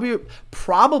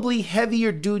 probably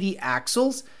heavier duty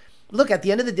axles. Look, at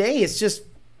the end of the day, there's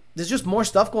just more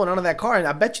stuff going on in that car, and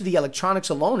I bet you the electronics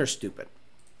alone are stupid.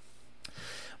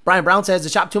 Brian Brown says, the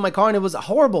shop tuned my car and it was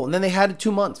horrible. And then they had it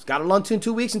 2 months. Got a Lund tune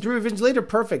 2 weeks and 3 revisions later.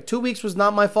 Perfect. 2 weeks was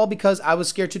not my fault because I was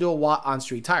scared to do a watt on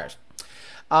street tires.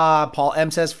 Paul M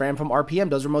says, Fran from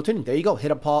RPM does remote tuning. There you go. Hit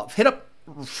up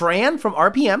Fran from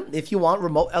RPM if you want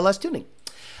remote LS tuning.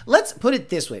 Let's put it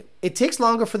this way. It takes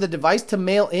longer for the device to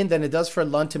mail in than it does for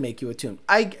Lund to make you a tune.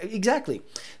 Exactly.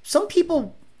 Some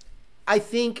people, I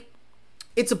think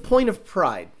it's a point of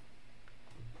pride.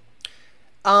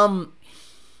 I'm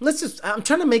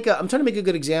trying to make a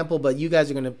good example, but you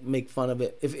guys are gonna make fun of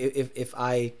it if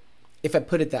I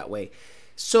put it that way.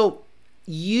 So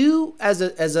you as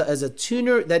a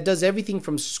tuner that does everything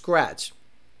from scratch,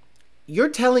 you're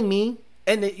telling me,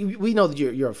 and we know that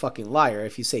you're a fucking liar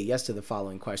if you say yes to the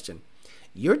following question.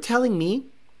 You're telling me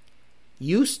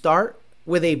you start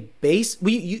with a base.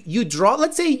 You draw.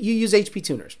 Let's say you use HP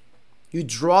tuners. You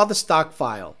draw the stock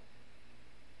file.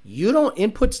 You don't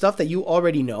input stuff that you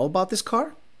already know about this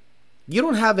car. You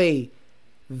don't have a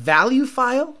value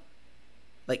file,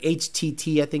 like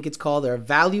HTT, I think it's called, or a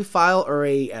value file or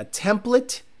a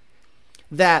template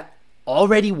that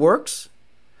already works.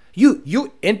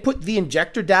 You input the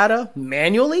injector data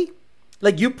manually.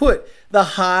 Like you put the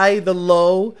high, the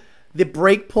low, the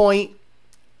break point,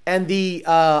 and the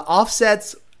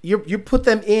offsets. You put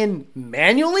them in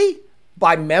manually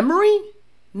by memory?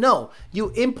 No, you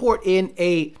import in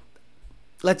a,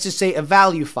 let's just say, a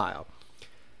value file.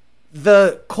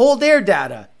 The cold air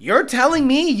data, you're telling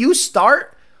me you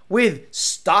start with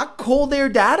stock cold air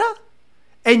data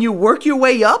and you work your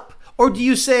way up? Or do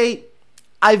you say,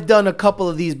 I've done a couple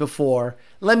of these before,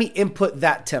 let me input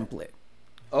that template?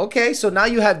 Okay, so now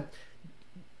you have,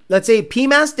 let's say,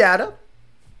 PMAS data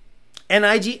and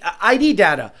ID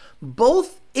data,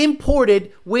 both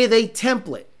imported with a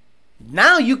template.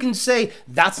 Now you can say,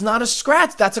 that's not a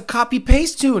scratch, that's a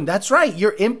copy-paste tune. That's right,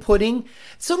 you're inputting.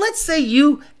 So let's say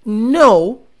you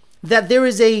know that there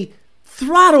is a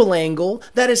throttle angle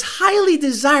that is highly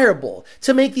desirable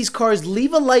to make these cars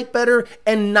leave a light better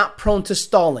and not prone to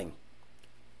stalling.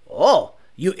 Oh,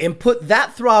 you input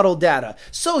that throttle data.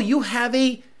 So you have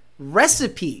a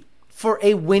recipe for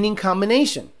a winning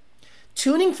combination.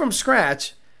 Tuning from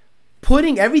scratch,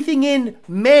 putting everything in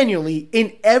manually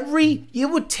it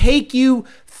would take you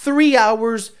 3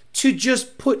 hours to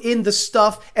just put in the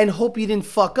stuff and hope you didn't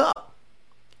fuck up.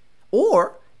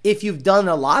 Or if you've done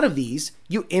a lot of these,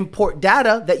 you import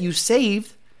data that you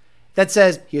saved that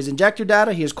says, here's injector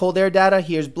data, here's cold air data,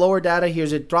 here's blower data,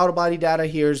 here's a throttle body data,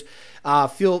 here's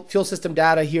fuel system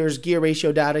data, here's gear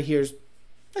ratio data, here's...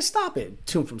 Stop it.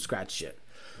 Tune from scratch shit.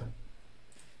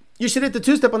 You should hit the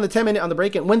two-step on the 10-minute on the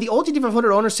break-in. When the old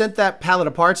GT500 owner sent that pallet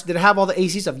of parts, did it have all the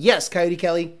AC stuff? Yes, Coyote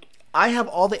Kelly. I have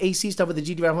all the AC stuff with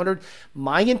the GT500.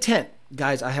 My intent,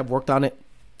 guys, I have worked on it.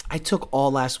 I took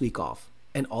all last week off,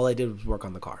 and all I did was work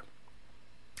on the car.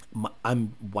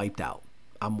 I'm wiped out.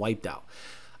 I'm going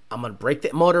to break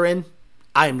the motor in.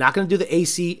 I am not going to do the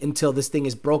AC until this thing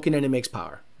is broken and it makes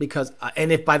power. Because,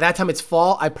 and if by that time it's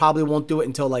fall, I probably won't do it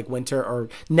until like winter or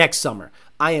next summer.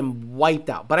 I am wiped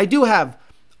out. But I do have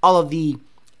all of the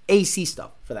AC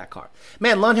stuff for that car.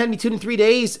 Man, Lund had me tuned in 3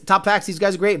 days. Top facts, these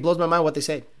guys are great. It blows my mind what they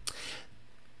say.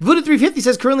 Voodoo 350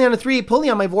 says, currently on a 3.8 pulley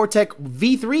on my Vortec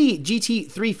V3 GT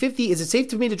 350. Is it safe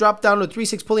for me to drop down to a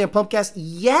 3.6 pulley on pump gas?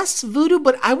 Yes, Voodoo,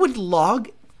 but I would log,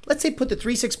 let's say put the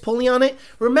 3.6 pulley on it.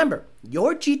 Remember,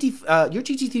 your GT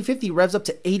 350 revs up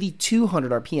to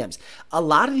 8,200 RPMs. A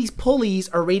lot of these pulleys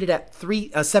are rated at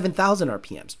 7,000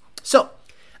 RPMs. So,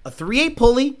 a 3.8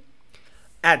 pulley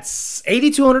at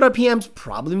 8,200 RPMs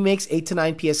probably makes 8 to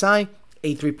 9 PSI.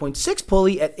 A 3.6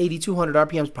 pulley at 8,200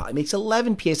 RPMs probably makes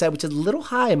 11 PSI, which is a little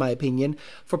high in my opinion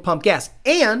for pump gas.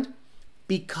 And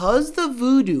because the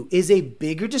Voodoo is a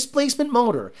bigger displacement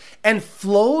motor and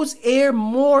flows air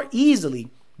more easily,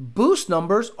 boost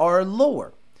numbers are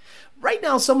lower. Right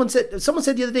now, someone said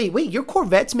the other day, wait, your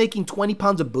Corvette's making 20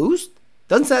 pounds of boost?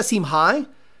 Doesn't that seem high?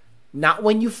 Not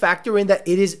when you factor in that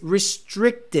it is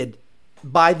restricted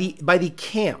by the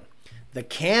cam. The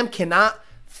cam cannot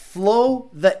flow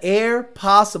the air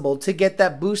possible to get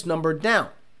that boost number down.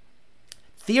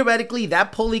 Theoretically,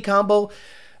 that pulley combo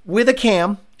with a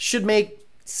cam should make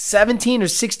 17 or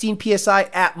 16 PSI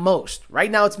at most.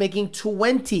 Right now, it's making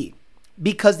 20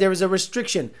 because there is a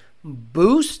restriction.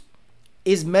 Boost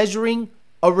is measuring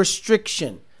a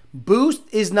restriction. Boost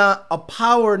is not a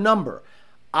power number.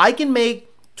 I can make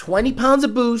 20 pounds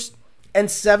of boost and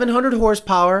 700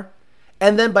 horsepower,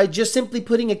 and then by just simply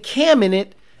putting a cam in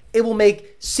it, it will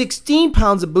make 16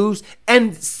 pounds of boost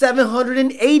and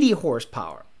 780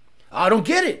 horsepower. I don't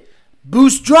get it.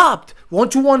 Boost dropped.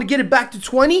 Won't you want to get it back to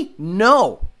 20?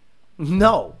 No.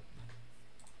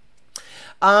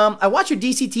 I watched your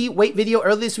DCT weight video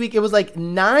earlier this week. It was like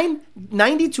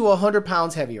 90 to 100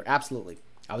 pounds heavier. Absolutely.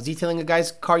 I was detailing a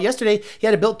guy's car yesterday. He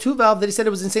had a built 2-valve that he said it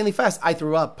was insanely fast. I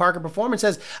threw up. Parker Performance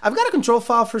says, I've got a control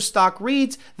file for stock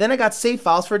reads. Then I got save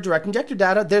files for direct injector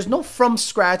data. There's no from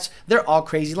scratch. They're all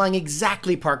crazy lying.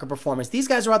 Exactly, Parker Performance. These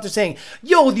guys are out there saying,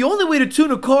 yo, the only way to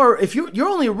tune a car, if you're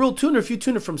only a real tuner if you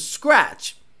tune it from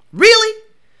scratch. Really?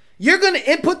 You're going to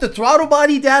input the throttle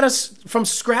body data from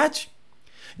scratch?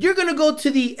 You're going to go to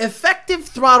the effective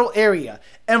throttle area,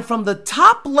 and from the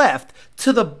top left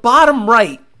to the bottom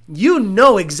right, you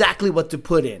know exactly what to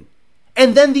put in.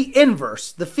 And then the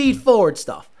inverse, the feed forward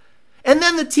stuff. And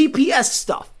then the TPS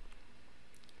stuff.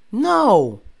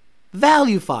 No.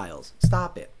 Value files.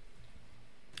 Stop it.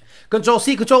 Control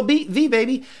C, Control V,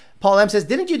 baby. Paul M says,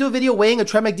 didn't you do a video weighing a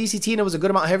Tremec DCT and it was a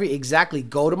good amount heavy? Exactly.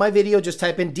 Go to my video. Just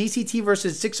type in DCT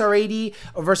versus 6R80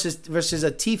 or versus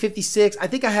a T56. I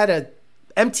think I had a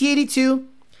MT82,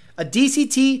 a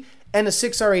DCT, and a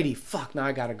 6R80. Fuck, now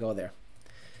I gotta go there.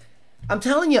 I'm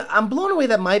telling you, I'm blown away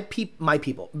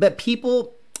that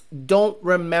people don't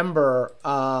remember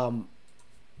that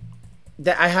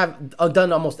I have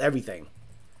done almost everything.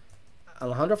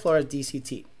 Alejandro Flores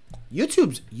DCT.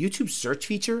 YouTube's search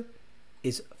feature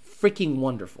is freaking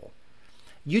wonderful.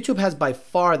 YouTube has by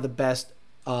far the best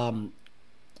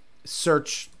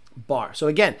search bar. So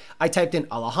again, I typed in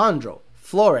Alejandro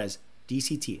Flores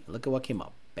DCT. Look at what came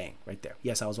up. Bang, right there.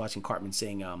 Yes, I was watching Cartman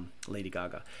sing Lady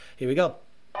Gaga. Here we go.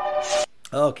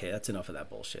 Okay, that's enough of that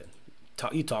bullshit.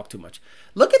 You talk too much.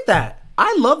 Look at that.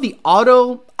 I love the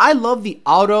auto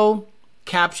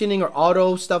captioning or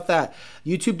auto stuff that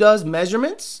YouTube does.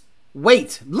 Measurements.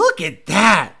 Wait, look at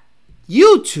that.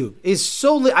 YouTube is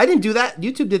so I didn't do that.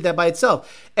 YouTube did that by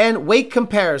itself. And weight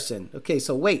comparison. Okay,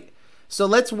 so weight. So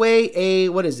let's weigh a,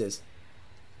 what is this?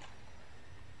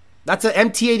 That's an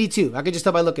MT82. I can just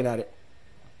tell by looking at it.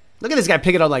 Look at this guy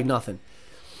pick it up like nothing.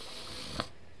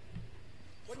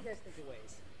 What do you guys think it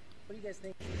weighs? What do you guys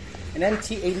think? An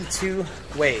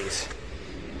MT82 weighs.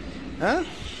 Huh?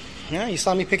 Yeah, you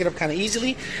saw me pick it up kind of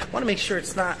easily. I want to make sure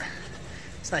it's not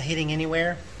hitting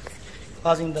anywhere,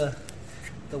 causing the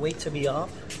weight to be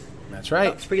off. That's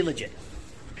right. It's pretty legit.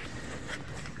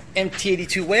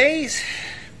 MT82 weighs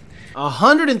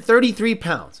 133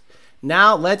 pounds.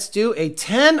 Now let's do a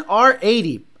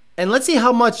 10R80, and let's see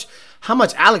how much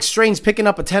Alex Strain's picking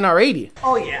up a 10R80.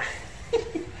 Oh yeah. There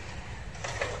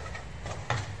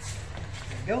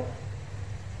we go.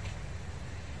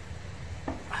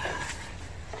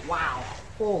 Wow.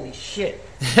 Holy shit.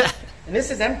 And this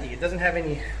is empty. It doesn't have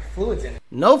any fluids in it.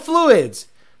 No fluids.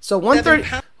 So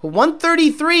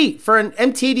 133 for an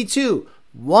MT82.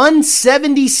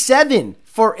 177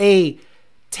 for a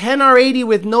 10R80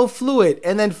 with no fluid.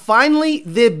 And then finally,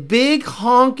 the big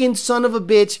honking son of a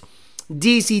bitch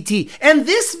DCT. And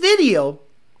this video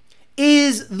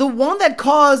is the one that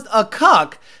caused a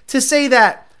cuck to say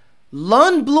that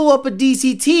Lund blew up a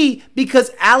DCT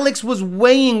because Alex was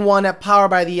weighing one at Power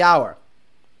by the Hour.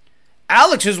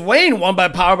 Alex is weighing one by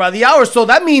Power by the Hour, so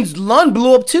that means Lund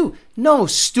blew up too. No,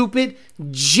 stupid.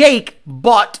 Jake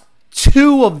bought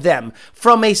 2 of them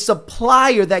from a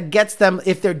supplier that gets them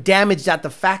if they're damaged at the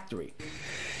factory.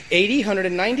 80,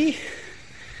 190?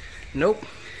 Nope.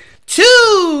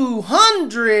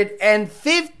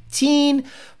 215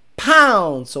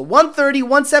 pounds. So 130,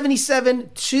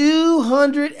 177,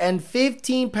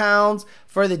 215 pounds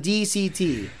for the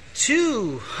DCT.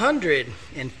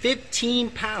 215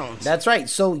 pounds. That's right.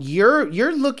 So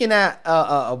you're looking at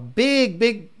a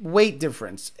big weight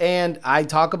difference, and I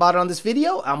talk about it on this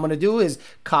video. I'm gonna do is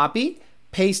copy,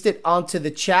 paste it onto the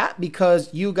chat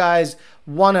because you guys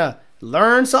wanna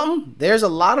learn something. There's a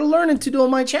lot of learning to do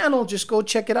on my channel. Just go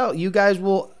check it out. You guys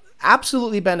will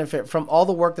absolutely benefit from all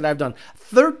the work that I've done.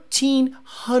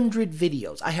 1,300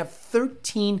 videos. I have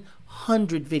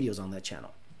 1,300 videos on that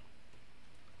channel.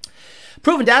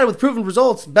 Proven data with proven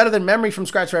results, better than memory from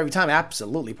scratch for every time.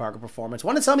 Absolutely, Parker Performance.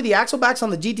 Want to tell me the axle backs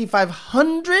on the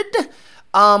GT500?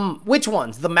 Which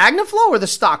ones? The Magnaflow or the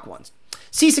stock ones?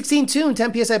 C16 tune,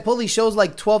 10 PSI pulley shows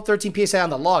like 12, 13 PSI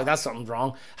on the log. That's something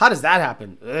wrong. How does that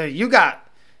happen? You got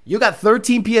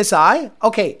 13 PSI?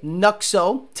 Okay,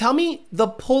 Nuxo, tell me the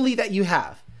pulley that you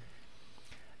have.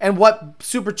 And what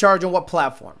supercharger and what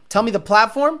platform. Tell me the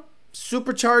platform,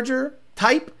 supercharger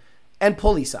type, and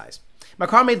pulley size. My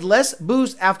car made less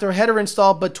boost after header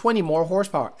install, but 20 more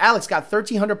horsepower. Alex got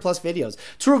 1,300 plus videos.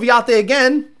 Truviate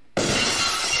again.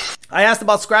 I asked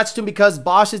about Scratch Tune because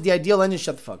Bosch is the ideal engine.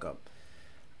 Shut the fuck up.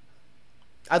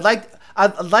 I'd like,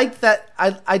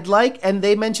 and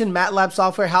they mentioned MATLAB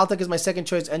software. Haltech is my second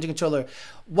choice engine controller.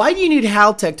 Why do you need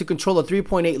Haltech to control a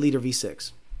 3.8 liter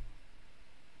V6?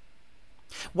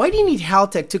 Why do you need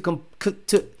Haltech to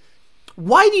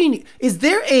why do you need, is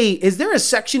there a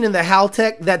section in the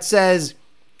Haltech that says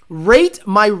rate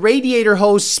my radiator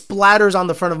hose splatters on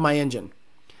the front of my engine?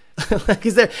 Like,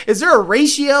 is there a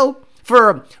ratio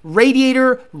for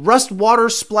radiator rust water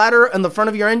splatter on the front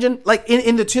of your engine? Like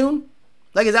in the tune?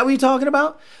 Like, is that what you're talking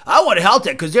about? I want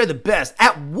Haltech because they're the best.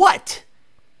 At what?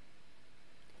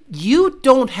 You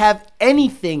don't have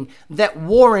anything that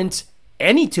warrants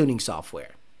any tuning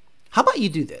software. How about you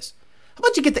do this? How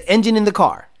about you get the engine in the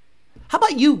car? How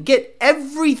about you get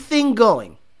everything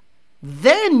going?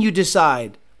 Then you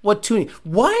decide what tuning.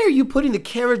 Why are you putting the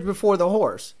carriage before the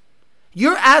horse?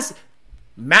 You're asking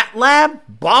MATLAB,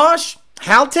 Bosch,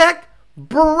 Haltech?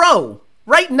 Bro,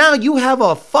 right now you have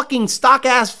a fucking stock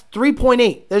ass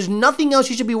 3.8. There's nothing else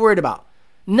you should be worried about.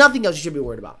 Nothing else you should be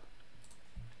worried about.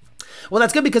 Well,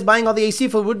 that's good because buying all the AC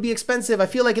for would be expensive. I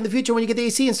feel like in the future when you get the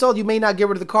AC installed, you may not get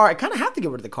rid of the car. I kind of have to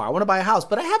get rid of the car. I want to buy a house,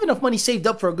 but I have enough money saved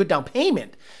up for a good down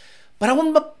payment. But I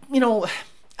want to,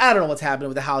 I don't know what's happening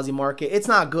with the housing market. It's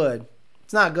not good.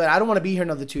 It's not good. I don't want to be here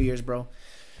another 2 years, bro.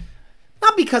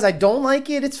 Not because I don't like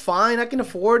it. It's fine. I can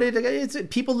afford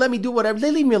it. People let me do whatever. They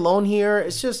leave me alone here.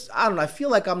 It's just, I don't know. I feel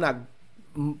like I'm not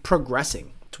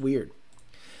progressing. It's weird.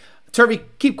 Turvy,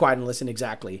 keep quiet and listen.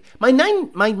 Exactly. My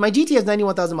GT has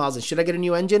 91,000 miles. And should I get a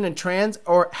new engine and trans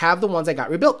or have the ones I got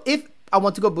rebuilt? If I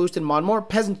want to go boost and mod more,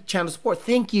 Peasant channel support.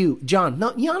 Thank you, John.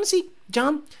 No, you honestly,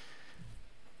 John,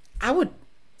 I would.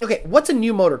 Okay, what's a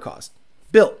new motor cost?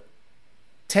 Built.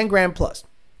 10 grand plus,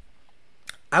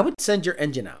 I would send your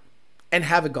engine out and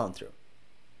have it gone through.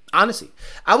 Honestly,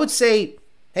 I would say,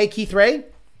 hey, Keith Ray,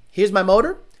 here's my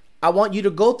motor. I want you to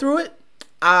go through it.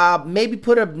 Maybe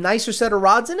put a nicer set of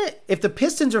rods in it. If the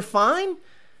pistons are fine,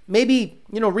 maybe,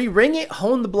 re-ring it,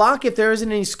 hone the block if there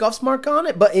isn't any scuffs mark on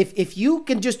it. But if you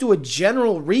can just do a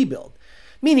general rebuild,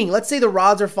 meaning let's say the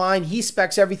rods are fine, he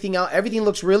specs everything out, everything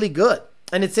looks really good,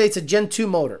 and it's a Gen 2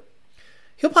 motor,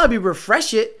 he'll probably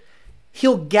refresh it.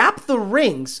 He'll gap the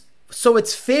rings so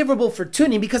it's favorable for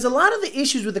tuning, because a lot of the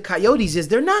issues with the Coyotes is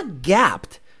they're not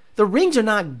gapped. The rings are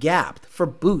not gapped for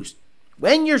boost.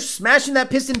 When you're smashing that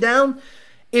piston down,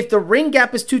 if the ring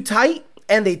gap is too tight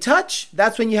and they touch,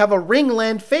 that's when you have a ring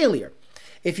land failure.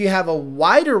 If you have a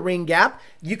wider ring gap,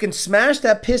 you can smash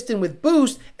that piston with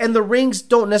boost and the rings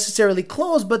don't necessarily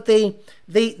close, but they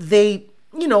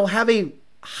have a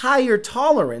higher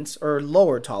tolerance or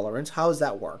lower tolerance. How does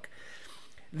that work?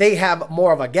 They have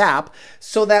more of a gap,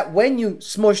 so that when you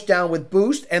smush down with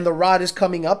boost and the rod is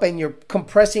coming up and you're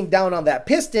compressing down on that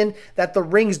piston, that the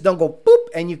rings don't go boop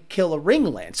and you kill a ring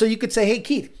land. So you could say, hey,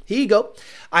 Keith, here you go.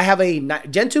 I have a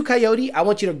Gen 2 Coyote. I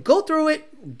want you to go through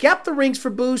it, gap the rings for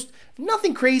boost.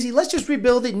 Nothing crazy. Let's just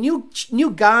rebuild it.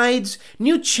 New guides,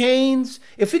 new chains.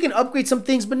 If we can upgrade some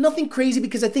things, but nothing crazy,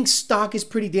 because I think stock is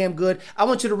pretty damn good. I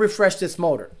want you to refresh this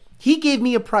motor. He gave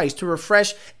me a price to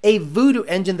refresh a Voodoo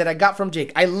engine that I got from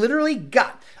Jake. I literally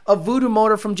got a Voodoo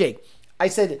motor from Jake. I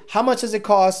said, how much does it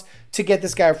cost to get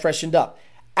this guy freshened up?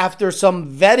 After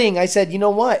some vetting, I said, you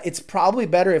know what? It's probably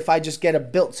better if I just get a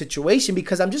built situation,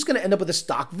 because I'm just going to end up with a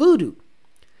stock Voodoo.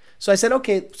 So I said,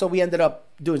 okay. So we ended up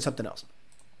doing something else.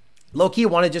 Low-key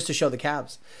wanted just to show the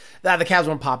calves. The calves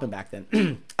weren't popping back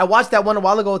then. I watched that one a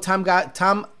while ago. Time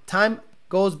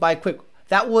goes by quick.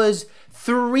 That was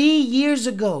 3 years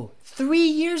ago. 3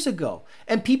 years ago.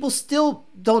 And people still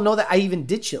don't know that I even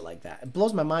did shit like that. It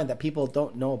blows my mind that people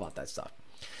don't know about that stuff.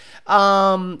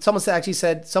 Someone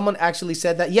actually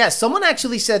said that. Yes, someone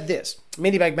actually said this.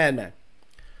 Minibag Madman.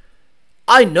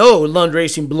 I know Lund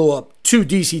Racing blew up 2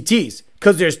 DCTs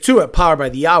because there's 2 at Power by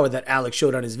the Hour that Alex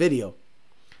showed on his video.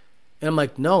 And I'm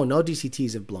like, no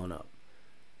DCTs have blown up.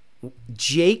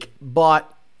 Jake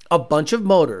bought a bunch of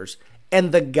motors,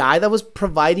 and the guy that was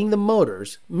providing the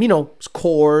motors,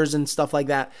 cores and stuff like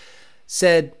that,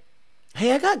 said,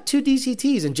 hey, I got 2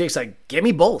 DCTs. And Jake's like, give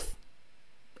me both.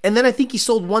 And then I think he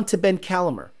sold one to Ben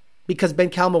Calamer, because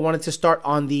Ben Calamer wanted to start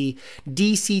on the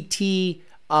DCT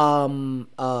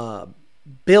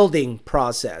building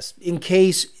process in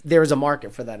case there is a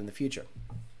market for that in the future.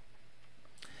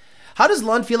 How does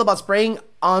Lund feel about spraying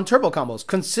on turbo combos?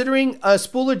 Considering a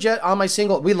spooler jet on my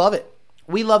single, we love it.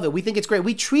 We love it. We think it's great.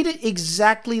 We treat it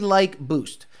exactly like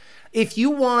boost. If you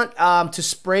want to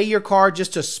spray your car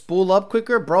just to spool up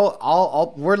quicker,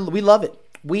 bro, we love it.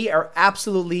 We are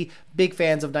absolutely big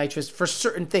fans of nitrous for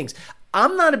certain things.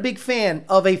 I'm not a big fan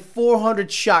of a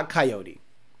 400 shot Coyote,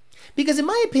 because in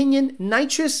my opinion,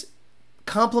 nitrous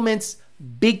complements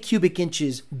big cubic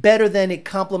inches better than it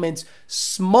complements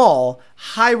small,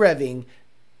 high revving,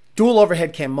 dual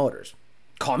overhead cam motors.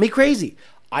 Call me crazy.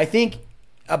 I think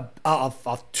a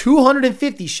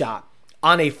 250 shot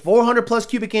on a 400 plus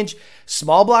cubic inch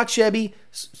small block Chevy,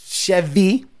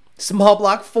 small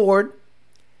block Ford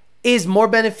is more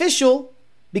beneficial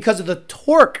because of the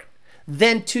torque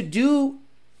than to do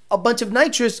a bunch of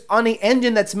nitrous on an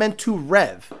engine that's meant to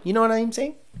rev. You know what I'm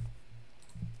saying?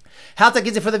 Haltech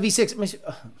is it for the V6?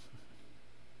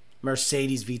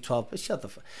 Mercedes V12. Shut the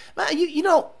fuck.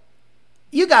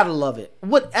 You gotta love it.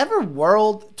 Whatever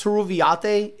world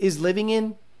Taruviate is living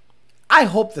in, I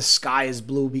hope the sky is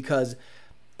blue, because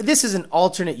this is an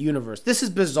alternate universe. This is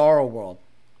Bizarro World.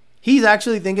 He's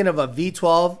actually thinking of a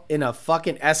V12 in a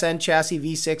fucking SN chassis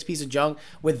V6 piece of junk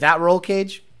with that roll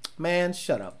cage. Man,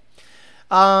 shut up.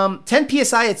 10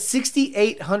 PSI at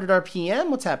 6,800 RPM.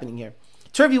 What's happening here?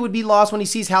 Turvey would be lost when he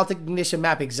sees Haltech ignition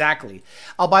map. Exactly.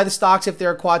 I'll buy the stocks if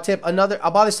they're a quad tip.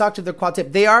 I'll buy the stocks if they're quad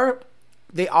tip. They are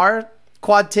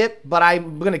quad tip, but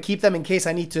I'm going to keep them in case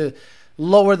I need to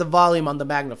lower the volume on the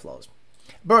MagnaFlows.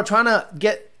 Bro, trying to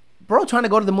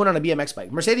go to the moon on a BMX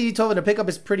bike. Mercedes V12 in a pickup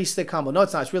is pretty sick combo. No,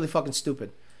 it's not. It's really fucking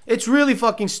stupid. It's really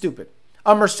fucking stupid.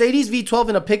 A Mercedes V12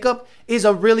 in a pickup is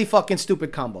a really fucking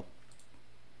stupid combo.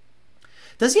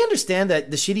 Does he understand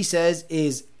that the shit he says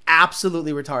is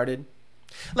absolutely retarded?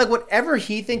 Like, whatever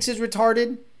he thinks is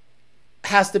retarded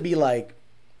has to be, like,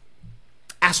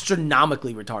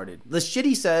 astronomically retarded. The shit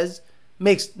he says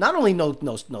makes not only no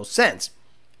sense,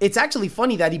 it's actually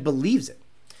funny that he believes it.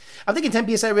 I'm thinking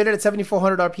 10 PSI rated at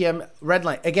 7,400 RPM red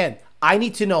line. Again, I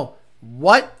need to know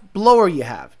what blower you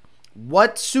have,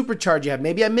 what supercharge you have.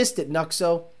 Maybe I missed it,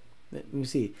 Nuxo. Let me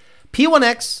see.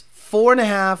 P1X,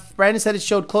 4.5. Brandon said it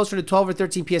showed closer to 12 or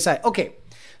 13 PSI. Okay,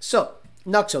 so,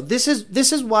 Nuxo, this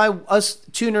is why us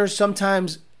tuners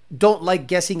sometimes don't like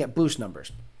guessing at boost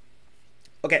numbers.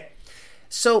 Okay,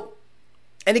 so,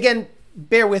 and again,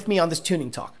 bear with me on this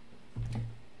tuning talk.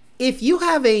 If you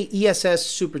have a ESS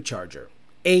supercharger,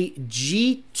 a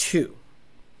G2,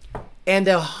 and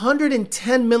a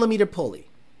 110 millimeter pulley,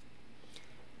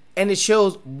 and it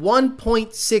shows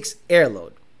 1.6 air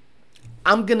load,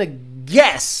 I'm going to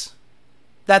guess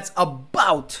that's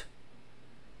about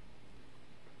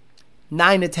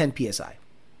 9 to 10 PSI.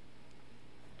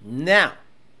 Now,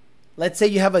 let's say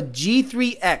you have a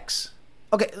G3X.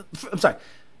 Okay, I'm sorry.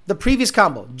 The previous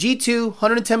combo, G2,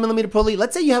 110 millimeter pulley.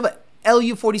 Let's say you have a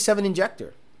LU47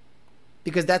 injector,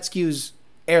 because that skews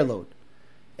air load.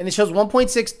 And it shows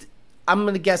 1.6. I'm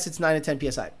going to guess it's 9 to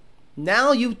 10 PSI.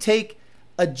 Now you take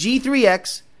a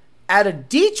G3X at a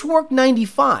D-Torque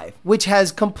 95, which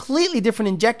has completely different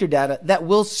injector data that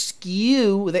will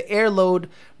skew the air load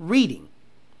reading.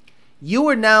 You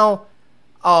are now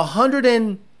a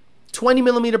 120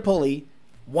 millimeter pulley,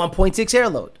 1.6 air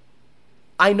load.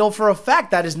 I know for a fact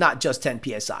that is not just 10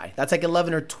 PSI. That's like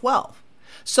 11 or 12.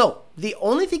 So the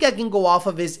only thing I can go off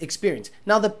of is experience.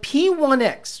 Now the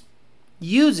P1X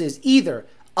uses either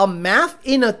a MAF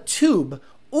in a tube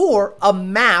or a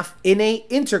MAF in a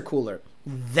intercooler.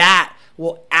 That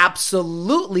will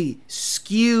absolutely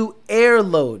skew air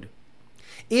load.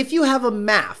 If you have a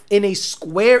MAF in a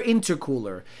square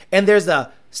intercooler and there's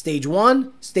a stage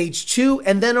 1, stage 2,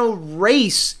 and then a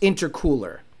race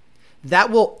intercooler,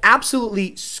 that will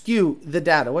absolutely skew the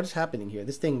data. What is happening here?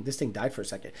 This thing died for a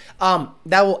second.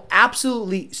 That will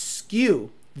absolutely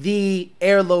skew the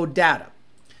air load data.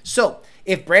 So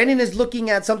if Brandon is looking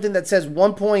at something that says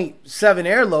 1.7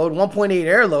 air load, 1.8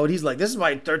 air load, he's like, this is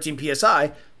my 13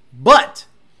 PSI. But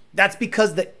that's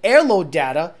because the air load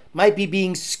data might be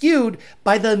being skewed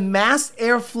by the mass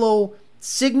airflow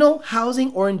signal,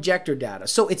 housing, or injector data.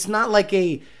 So it's not like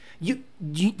a,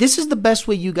 this is the best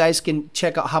way you guys can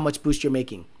check out how much boost you're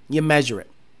making. You measure it.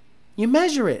 You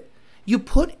measure it. You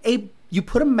put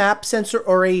a map sensor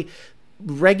or a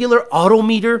regular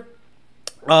autometer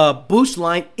boost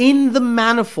line in the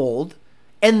manifold,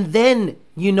 and then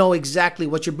you know exactly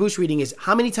what your boost reading is.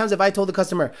 How many times have I told the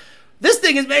customer, this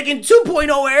thing is making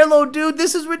 2.0 air load, dude.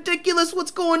 This is ridiculous. What's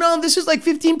going on? This is like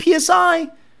 15 PSI.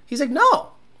 He's like,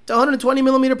 no, it's a 120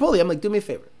 millimeter pulley. I'm like, do me a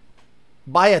favor.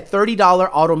 Buy a $30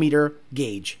 autometer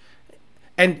gauge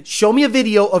and show me a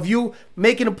video of you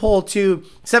making a pull to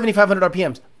 7,500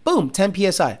 RPMs. Boom, 10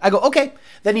 PSI. I go, okay.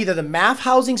 Then either the MAF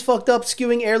housing's fucked up,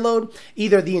 skewing air load,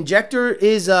 either the injector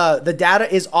is, the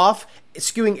data is off,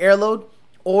 skewing air load,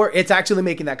 or it's actually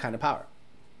making that kind of power.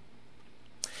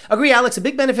 Agree, Alex. A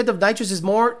big benefit of nitrous is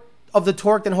more of the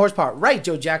torque than horsepower. Right,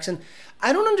 Joe Jackson.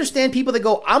 I don't understand people that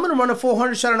go, I'm going to run a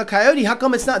 400 shot on a Coyote. How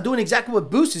come it's not doing exactly what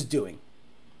Boost is doing?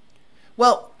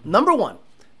 Well, number one,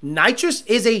 nitrous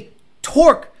is a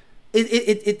torque.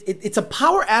 It's a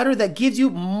power adder that gives you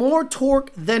more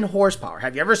torque than horsepower.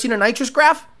 Have you ever seen a nitrous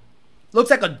graph? Looks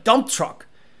like a dump truck.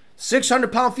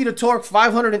 600 pound-feet of torque,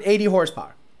 580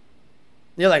 horsepower.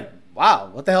 You're like, wow,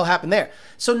 what the hell happened there?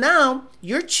 So now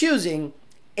you're choosing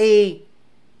a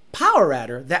power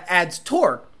adder that adds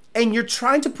torque, and you're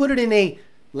trying to put it in a,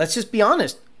 let's just be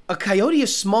honest, a Coyote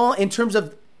is small in terms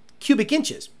of cubic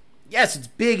inches. Yes, it's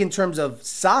big in terms of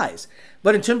size,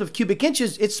 but in terms of cubic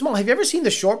inches, it's small. Have you ever seen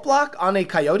the short block on a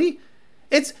Coyote?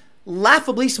 It's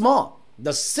laughably small.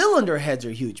 The cylinder heads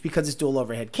are huge because it's dual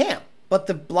overhead cam, but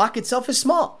the block itself is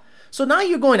small. So now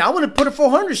you're going, I want to put a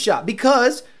 400 shot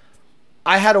because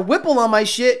I had a Whipple on my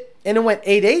shit and it went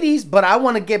 880s, but I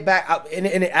want to get back, and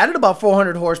it added about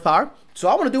 400 horsepower, so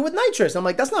I want to do it with nitrous. I'm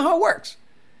like, that's not how it works.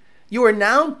 You are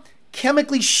now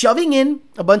chemically shoving in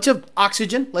a bunch of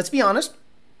oxygen, let's be honest,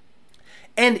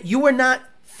 and you are not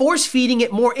force feeding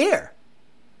it more air.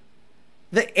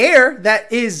 The air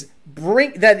that is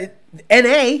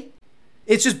NA,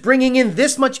 it's just bringing in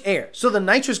this much air. So the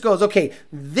nitrous goes, okay,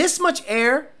 this much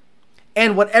air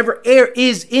and whatever air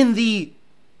is in the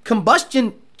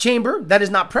combustion chamber that is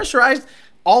not pressurized,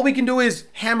 all we can do is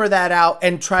hammer that out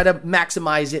and try to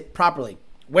maximize it properly.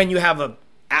 When you have a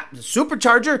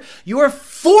supercharger, you are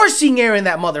forcing air in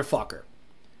that motherfucker.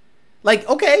 Like,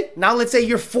 okay, now let's say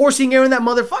you're forcing air in that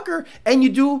motherfucker and you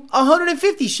do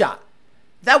 150 shot.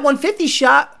 That 150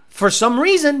 shot, for some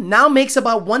reason, now makes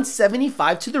about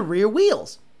 175 to the rear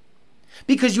wheels.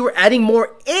 Because you're adding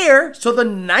more air so the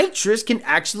nitrous can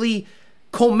actually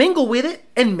commingle with it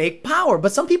and make power.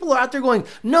 But some people are out there going,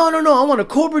 no, I want a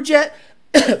Cobra Jet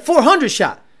 400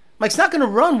 shot. I'm like, it's not going to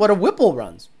run what a Whipple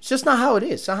runs. It's just not how it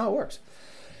is. It's not how it works.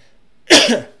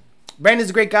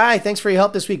 Brandon's a great guy. Thanks for your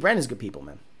help this week. Brandon's good people,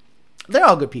 man. They're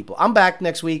all good people. I'm back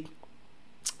next week.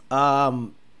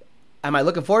 Am I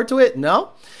looking forward to it?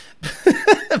 No.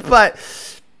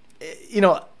 But, you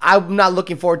know, I'm not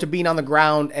looking forward to being on the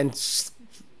ground and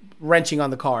wrenching on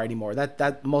the car anymore.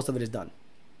 That most of it is done.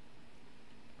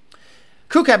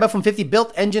 Crew cab up from 50,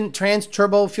 built engine, trans,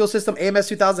 turbo, fuel system, AMS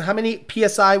 2000. How many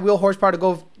PSI wheel horsepower to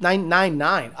go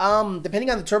 999?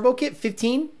 Depending on the turbo kit,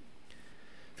 15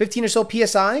 or so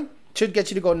PSI should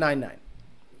get you to go 99.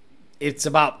 It's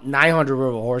about 900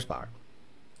 horsepower.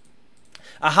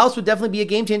 A house would definitely be a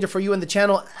game changer for you and the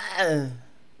channel. I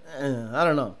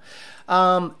don't know.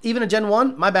 Even a Gen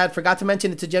 1, my bad, forgot to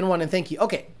mention it's a Gen 1 and thank you.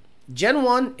 Okay, Gen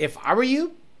 1, if I were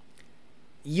you,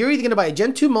 you're either going to buy a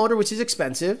Gen 2 motor, which is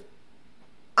expensive.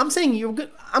 I'm saying you're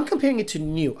good. I'm comparing it to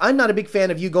new. I'm not a big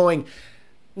fan of you going,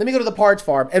 let me go to the parts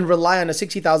farm and rely on a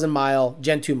 60,000 mile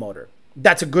Gen 2 motor.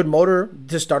 That's a good motor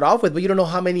to start off with, but you don't know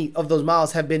how many of those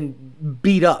miles have been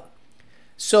beat up.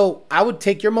 So I would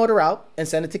take your motor out and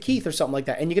send it to Keith or something like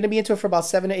that. And you're going to be into it for about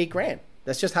 $7 to $8 grand.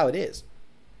 That's just how it is.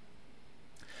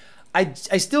 I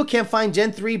still can't find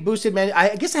Gen 3 boosted manual.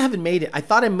 I guess I haven't made it. I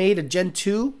thought I made a Gen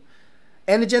 2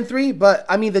 and a Gen 3, but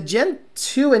I mean the Gen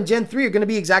 2 and Gen 3 are going to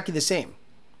be exactly the same.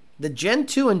 The Gen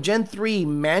 2 and Gen 3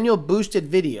 manual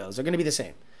boosted videos are going to be the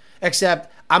same,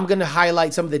 except I'm going to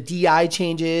highlight some of the DI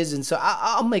changes, and so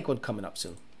I'll make one coming up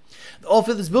soon. The oil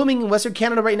field is booming in Western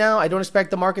Canada right now. I don't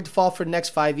expect the market to fall for the next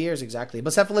 5 years exactly.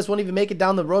 But Bucephalus won't even make it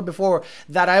down the road before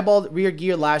that eyeballed rear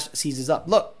gear lash seizes up.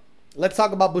 Look, let's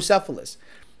talk about Bucephalus.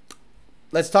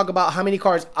 Let's talk about how many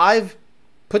cars I've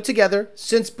put together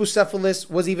since Bucephalus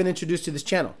was even introduced to this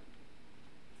channel.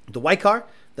 The white car,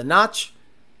 the notch,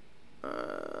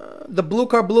 the blue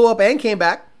car blew up and came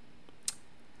back.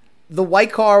 The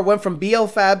white car went from BL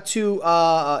Fab to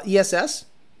ESS.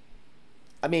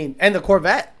 I mean, and the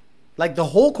Corvette. Like the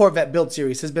whole Corvette build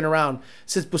series has been around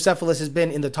since Bucephalus has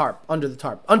been in the tarp, under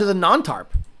the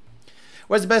non-tarp.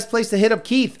 Where's the best place to hit up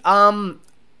Keith?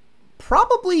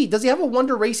 Probably, does he have a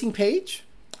Wonder Racing page?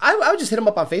 I would just hit him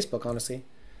up on Facebook, honestly.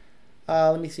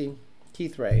 Let me see.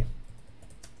 Keith Ray.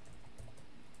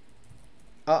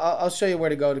 I'll show you where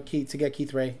to go to get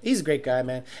Keith Ray. He's a great guy,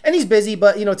 man. And he's busy,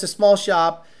 but, you know, it's a small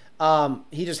shop.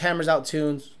 He just hammers out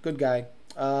tunes. Good guy.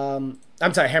 I'm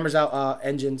sorry, hammers out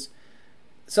engines.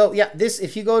 So, yeah, this,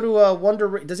 if you go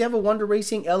to does he have a Wonder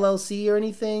Racing LLC or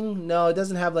anything? No, it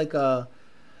doesn't have like a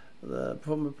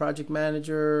project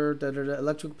manager,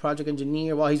 electrical project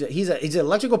engineer. Well, he's an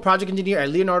electrical project engineer at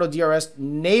Leonardo DRS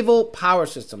Naval Power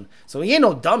System. So he ain't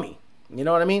no dummy. You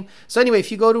know what I mean? So anyway,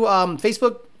 if you go to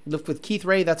Facebook, look with Keith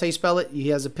Ray. That's how you spell it. He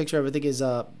has a picture of, I think, his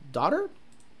daughter.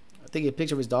 I think a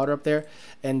picture of his daughter up there,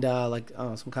 and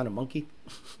some kind of monkey.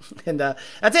 And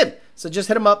that's it. So just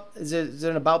hit him up. Is it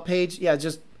an about page? Yeah,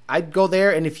 just I'd go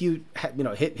there, and if you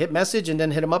hit message and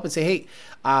then hit him up and say, hey,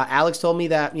 Alex told me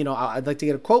that I'd like to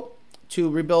get a quote to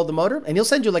rebuild the motor, and he'll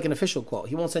send you like an official quote.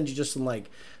 He won't send you just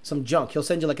some junk. He'll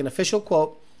send you like an official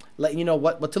quote, letting you know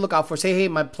what to look out for. Say, hey,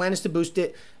 my plan is to boost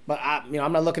it, but I'm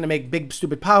not looking to make big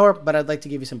stupid power, but I'd like to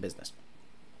give you some business.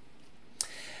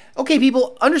 Okay,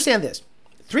 people, understand this.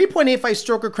 3.85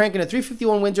 stroker crank and a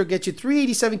 351 Windsor gets you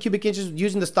 387 cubic inches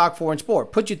using the stock 4-inch bore.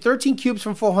 Put you 13 cubes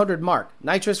from 400 mark.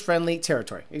 Nitrous-friendly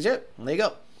territory. There you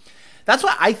go. That's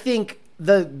why I think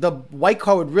the white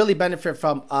car would really benefit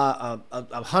from a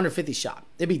 150 shot.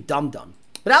 It'd be dumb.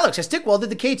 But Alex, I stick welded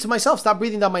the cage to myself. Stop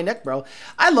breathing down my neck, bro.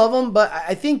 I love him, but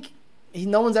I think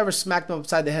no one's ever smacked him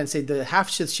upside the head and say the half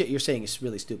shit you're saying is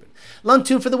really stupid. Lund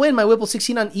tune for the win. My Whipple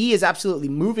 16 on E is absolutely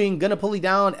moving. Gonna pull you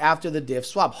down after the diff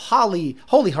swap. Holy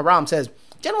Haram says,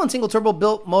 Gen 1 single turbo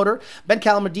built motor, Ben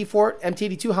Caliber D4,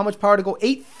 MT82. How much power to go?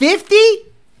 850?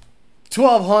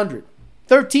 1200.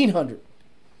 1300.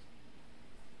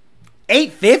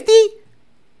 850?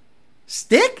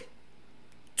 Stick?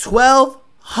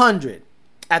 1200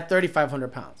 at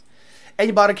 3,500 pounds. And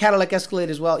you bought a Cadillac Escalade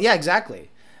as well. Yeah, exactly.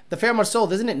 The Fairmont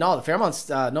sold, isn't it? No, the Fairmont's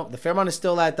the Fairmont is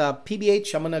still at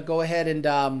PBH. I'm gonna go ahead and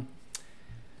I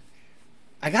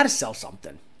gotta sell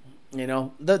something.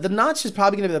 The notch is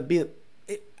probably gonna be.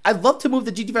 I'd love to move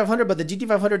the GT500, but the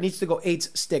GT500 needs to go 8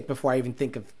 stick before I even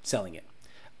think of selling it.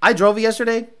 I drove it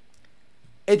yesterday.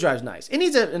 It drives nice. It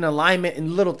needs an alignment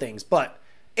and little things, but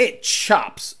it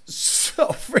chops so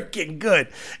freaking good,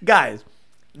 guys.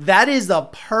 That is the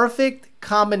perfect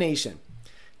combination.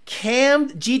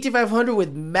 Cammed GT500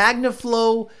 with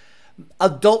MagnaFlow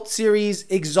Adult Series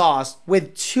exhaust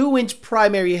with 2-inch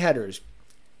primary headers.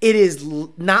 It is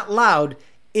not loud.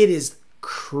 It is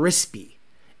crispy.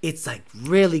 It's like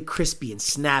really crispy and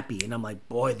snappy. And I'm like,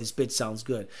 boy, this bitch sounds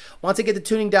good. Once I get the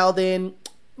tuning dialed in,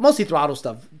 mostly throttle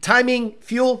stuff. Timing,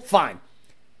 fuel, fine.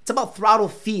 It's about throttle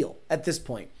feel at this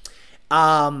point.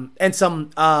 And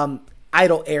some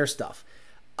idle air stuff.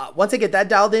 Once I get that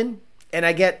dialed in and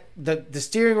I get the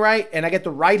steering right and I get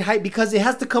the right height, because it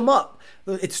has to come up.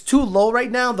 It's too low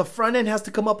right now. The front end has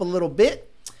to come up a little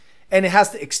bit and it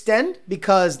has to extend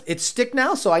because it's stick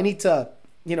now. So I need to,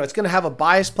 it's going to have a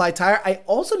bias ply tire. I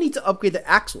also need to upgrade the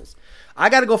axles. I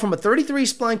got to go from a 33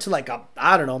 spline to like a,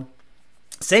 I don't know,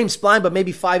 same spline, but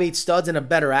maybe 5/8 studs and a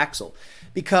better axle,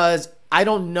 because I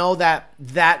don't know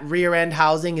that rear end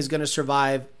housing is going to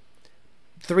survive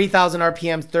 3,000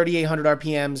 RPMs, 3,800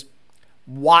 RPMs,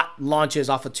 watt launches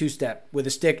off a two-step with a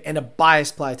stick and a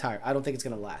bias ply tire. I don't think it's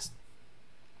going to last.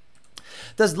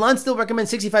 Does Lund still recommend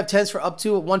 6510s for up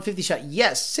to a 150 shot?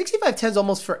 Yes, 6510s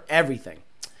almost for everything.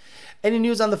 Any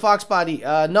news on the Fox body?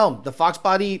 No, the Fox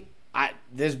body,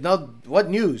 there's no, what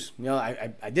news?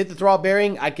 I did the throwout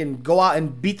bearing. I can go out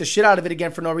and beat the shit out of it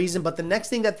again for no reason. But the next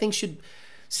thing that thing should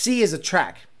see is a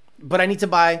track. But I need to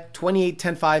buy 28,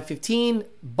 10, 5, 15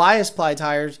 bias ply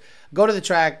tires, go to the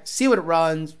track, see what it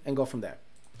runs, and go from there.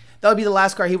 That would be the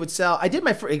last car he would sell. I did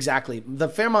my first, exactly. The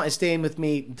Fairmont is staying with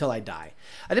me until I die.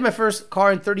 I did my first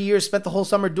car in 30 years, spent the whole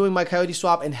summer doing my Coyote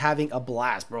swap and having a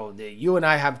blast, bro. You and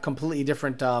I have completely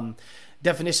different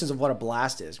definitions of what a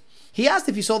blast is. He asked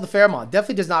if you sold the Fairmont.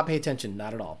 Definitely does not pay attention,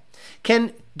 not at all.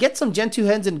 Can get some Gen 2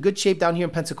 hens in good shape down here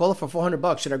in Pensacola for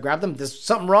 $400. Should I grab them? There's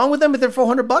something wrong with them if they're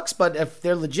 $400, but if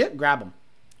they're legit, grab them.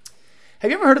 Have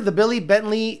you ever heard of the Billy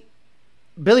Brentley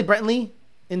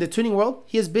in the tuning world?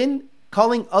 He has been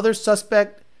calling other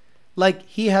suspect like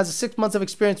he has 6 months of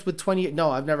experience with 20 years.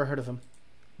 No, I've never heard of him.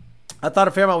 I thought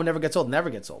a Fairmont would never get sold. Never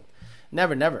get sold.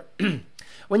 Never, never.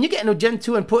 When you get into Gen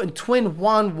 2 and putting twin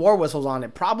Juan war whistles on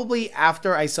it, probably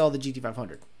after I sell the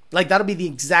GT500. Like, that'll be the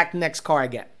exact next car I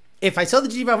get. If I sell the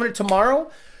GT500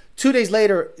 tomorrow, 2 days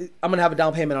later, I'm going to have a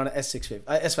down payment on an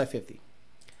S550.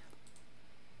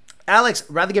 Alex,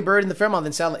 rather get buried in the Fairmont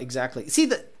than sell it. Exactly.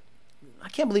 See, I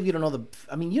can't believe you don't know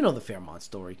you know the Fairmont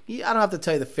story. I don't have to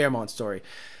tell you the Fairmont story.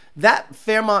 That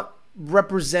Fairmont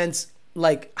represents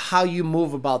like how you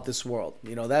move about this world.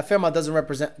 That Fairmont doesn't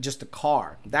represent just a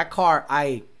car. That car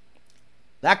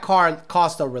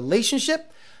cost a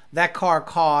relationship. That car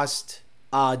cost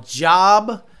a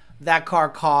job. That car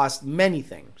cost many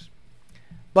things.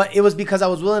 But it was because I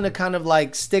was willing to kind of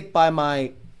like stick by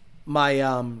my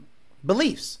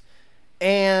beliefs.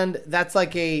 And that's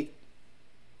like a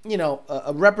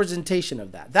representation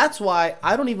of that. That's why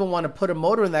I don't even want to put a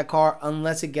motor in that car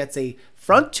unless it gets a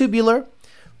front tubular,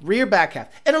 rear back half.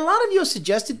 And a lot of you have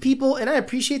suggested people, and I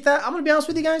appreciate that. I'm going to be honest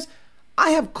with you guys.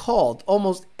 I have called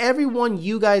almost everyone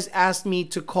you guys asked me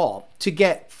to call to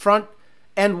get front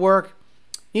end work,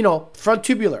 front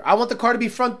tubular. I want the car to be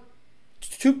front,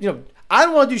 I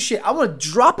don't want to do shit. I want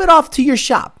to drop it off to your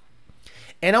shop.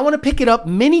 And I want to pick it up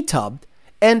mini tubbed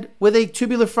and with a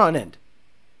tubular front end.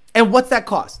 And what's that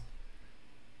cost?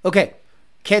 Okay,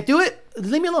 can't do it?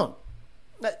 Leave me alone.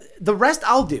 The rest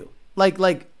I'll do.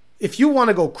 Like if you want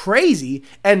to go crazy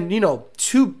and,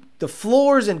 tube the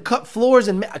floors and cut floors,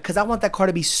 and because I want that car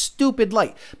to be stupid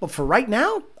light. But for right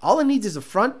now, all it needs is a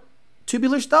front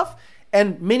tubular stuff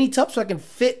and mini tub so I can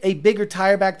fit a bigger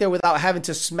tire back there without having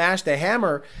to smash the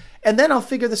hammer. And then I'll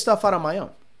figure the stuff out on my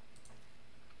own.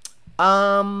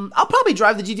 I'll probably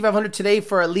drive the GT500 today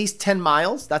for at least 10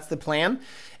 miles. That's the plan.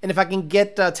 And if I can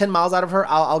get 10 miles out of her,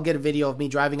 I'll get a video of me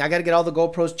driving. I got to get all the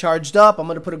GoPros charged up. I'm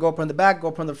going to put a GoPro in the back,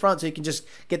 GoPro in the front, so you can just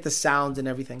get the sounds and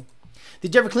everything.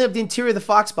 Did you ever clean up the interior of the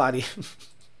Fox body?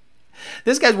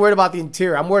 This guy's worried about the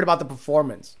interior. I'm worried about the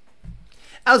performance.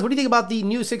 Alice, what do you think about the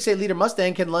new 6.8-liter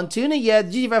Mustang? Can Lund tune it? Yeah,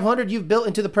 the GT500 you've built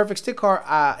into the perfect stick car.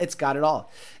 It's got it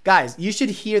all. Guys, you should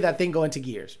hear that thing go into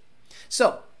gears.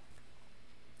 So,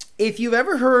 if you've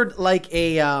ever heard like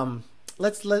a,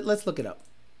 let's look it up.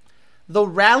 The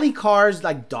rally cars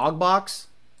like dog box,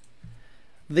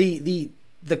 the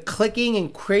clicking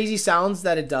and crazy sounds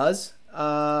that it does.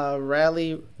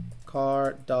 Rally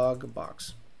car dog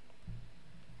box.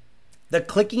 The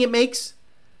clicking it makes.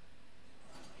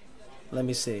 Let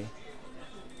me see.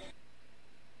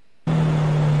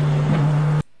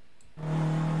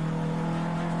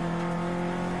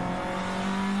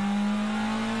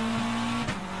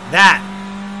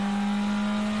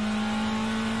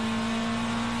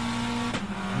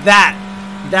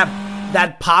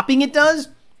 That popping it does,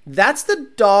 that's the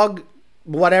dog,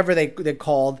 whatever they're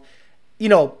called,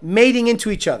 mating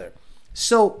into each other.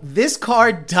 So this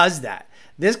car does that.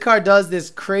 This car does this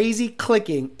crazy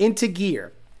clicking into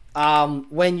gear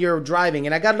when you're driving.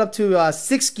 And I got it up to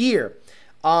 6th gear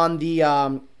on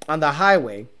the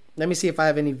highway. Let me see if I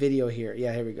have any video here.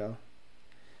 Yeah, here we go.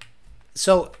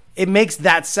 So it makes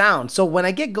that sound. So when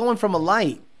I get going from a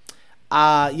light,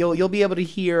 you'll be able to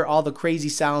hear all the crazy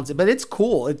sounds. But it's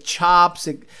cool. It chops.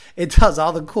 It does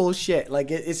all the cool shit.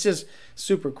 Like it's just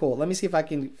super cool. Let me see if I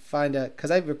can find a,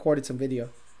 because I've recorded some video.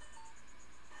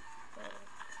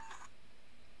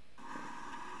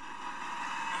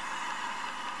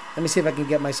 Let me see if I can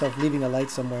get myself leaving a light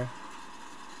somewhere.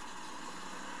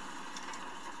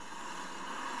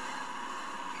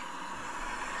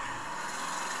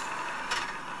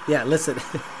 Yeah, listen.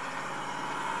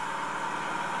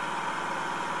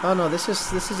 Oh no, this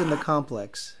is in the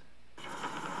complex.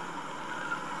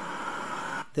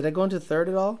 Did I go into third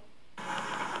at all?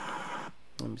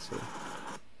 Let me see.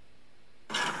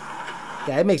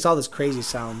 Yeah, it makes all this crazy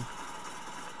sound.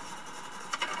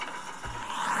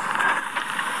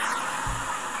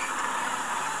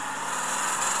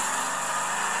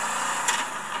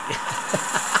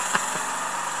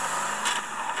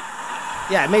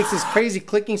 Yeah, it makes this crazy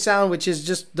clicking sound, which is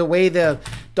just the way the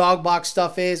dog box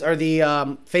stuff is, or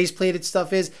the face-plated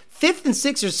stuff is. Fifth and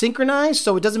sixth are synchronized,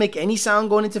 so it doesn't make any sound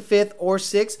going into fifth or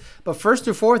sixth. But first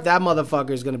through fourth, that motherfucker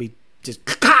is going to be just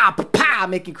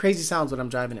making crazy sounds when I'm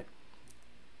driving it.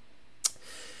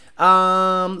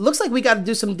 Looks like we got to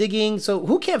do some digging. So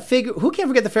who can't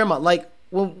forget the Fairmont? Like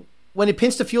when it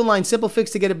pinched the fuel line, simple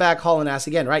fix to get it back, hauling ass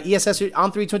again, right? ESS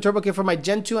on 3 twin turbo kit for my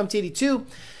Gen 2 MT82.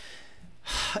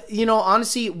 You know,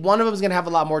 honestly, one of them is going to have a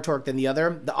lot more torque than the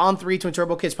other. The on 3 twin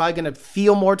turbo kit is probably going to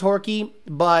feel more torquey,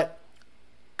 but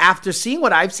after seeing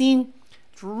what I've seen,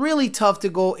 it's really tough to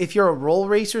go, if you're a roll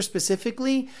racer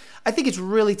specifically, I think it's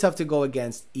really tough to go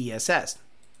against ESS.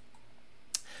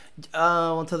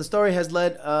 Until the story has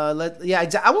led, I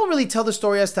won't really tell the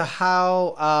story as to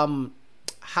how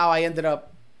I ended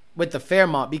up with the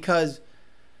Fairmont, because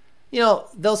you know,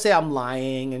 they'll say I'm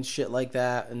lying and shit like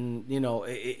that. And, you know,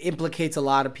 it implicates a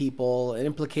lot of people. It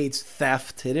implicates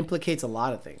theft. It implicates a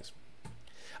lot of things.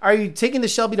 Are you taking the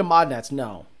Shelby to Modnats?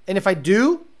 No. And if I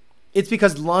do, it's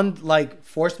because Lund, like,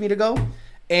 forced me to go.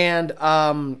 And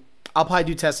I'll probably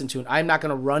do test and tune. I'm not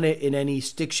going to run it in any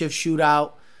stick shift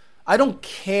shootout. I don't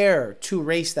care to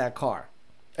race that car.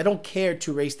 I don't care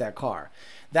to race that car.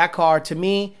 That car, to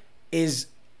me, is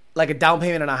like a down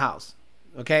payment on a house.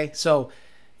 Okay? So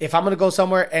if I'm going to go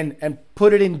somewhere and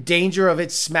put it in danger of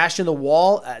it smashing the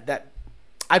wall, that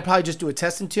I'd probably just do a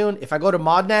test and tune. If I go to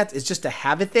Modnats, it's just to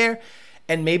have it there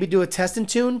and maybe do a test and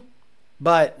tune,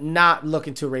 but not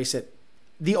looking to race it.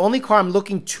 The only car I'm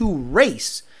looking to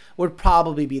race would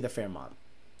probably be the Fairmont.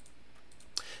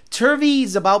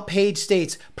 Turvey's About Page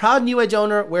states, proud New Edge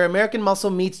owner where American muscle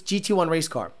meets GT1 race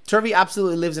car. Turvey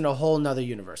absolutely lives in a whole nother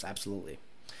universe. Absolutely.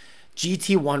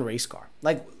 GT1 race car.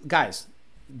 Like, guys,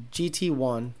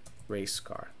 GT1 race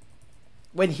car.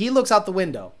 When he looks out the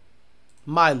window,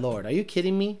 my lord, are you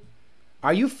kidding me?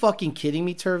 Are you fucking kidding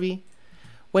me, Turvey?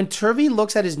 When Turvey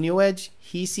looks at his New Edge,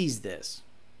 he sees this.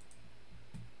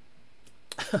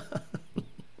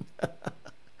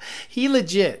 He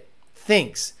legit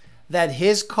thinks that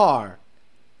his car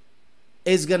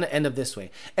is going to end up this way.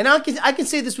 And I can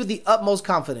say this with the utmost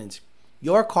confidence.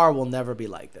 Your car will never be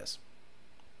like this.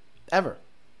 Ever.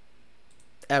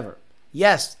 Ever.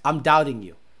 Yes, I'm doubting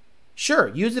you. Sure,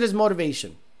 use it as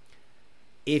motivation.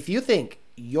 If you think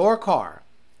your car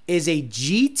is a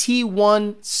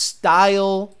GT1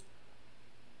 style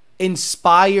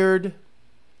inspired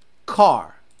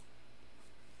car,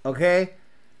 okay?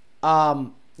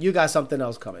 You got something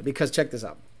else coming, because check this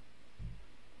out.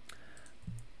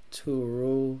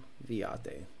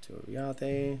 Turviate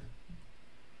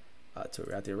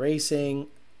Racing.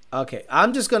 Okay,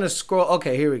 I'm just going to scroll.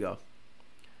 Okay, here we go.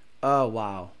 Oh,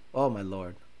 wow. Oh, my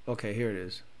Lord. Okay, here it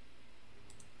is.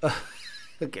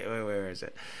 Okay, where is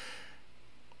it?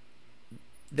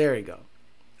 There we go.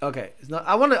 Okay, it's not,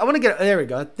 I want to get, there we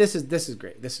go. This is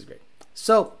great. This is great.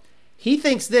 So, he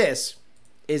thinks this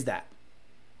is that.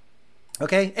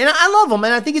 Okay, and I love him,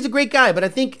 and I think he's a great guy, but I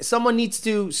think someone needs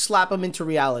to slap him into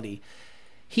reality.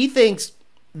 He thinks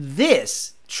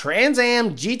this Trans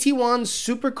Am GT1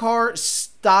 supercar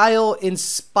style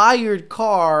inspired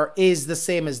car is the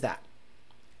same as that.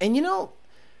 And you know,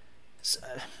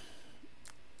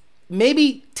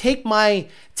 maybe take my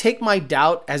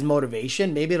doubt as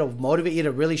motivation. Maybe it'll motivate you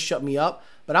to really shut me up.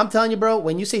 But I'm telling you, bro,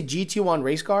 when you say GT1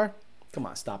 race car, come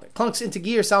on, stop it. Clunks into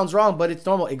gear sounds wrong, but it's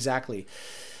normal. Exactly.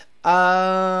 There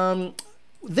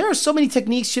are so many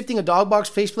techniques shifting a dog box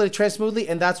faceplate trans smoothly,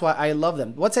 and that's why I love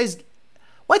them. What size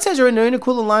are in the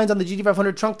intercooler lines on the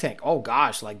GT500 trunk tank? Oh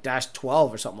gosh, like dash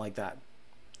 12 or something like that.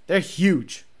 They're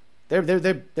huge. They're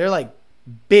like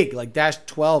big, like dash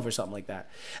 12 or something like that.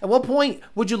 At what point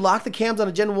would you lock the cams on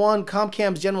a Gen 1 comp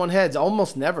cams Gen 1 heads?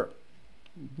 Almost never.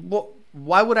 Well,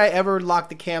 why would I ever lock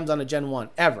the cams on a Gen 1?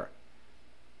 Ever.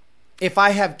 if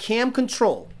I have cam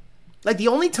control, like the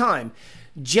only time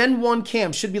Gen 1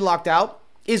 cam should be locked out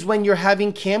is when you're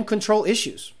having cam control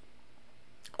issues.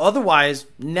 Otherwise,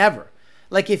 never.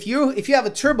 Like if you have a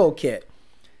turbo kit,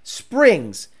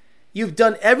 springs, you've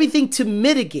done everything to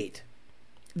mitigate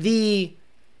the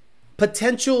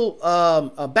potential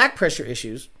back pressure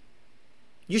issues,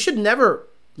 you should never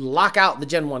lock out the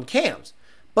Gen 1 cams.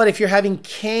 But if you're having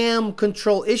cam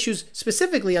control issues,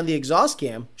 specifically on the exhaust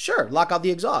cam, sure, lock out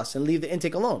the exhaust and leave the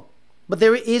intake alone. But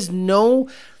there is no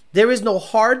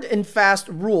hard and fast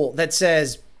rule that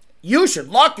says you should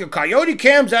lock your Coyote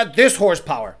cams at this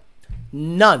horsepower.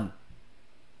 None.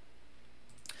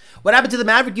 What happened to the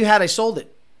Maverick you had? I sold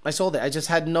it. I just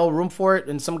had no room for it,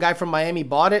 and some guy from Miami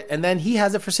bought it, and then he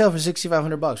has it for sale for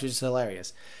 $6,500, which is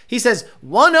hilarious. He says,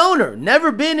 one owner,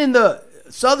 never been in the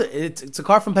southern. It's a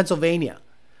car from Pennsylvania.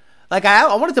 Like,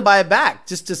 I wanted to buy it back,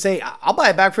 just to say, I'll buy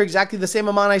it back for exactly the same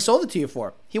amount I sold it to you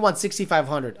for. He wants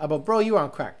 $6,500. I'm like, bro, you are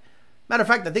on crack. Matter of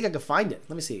fact, I think I could find it.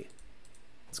 Let me see.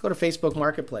 Let's go to Facebook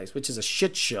Marketplace, which is a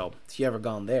shit show if you ever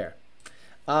gone there.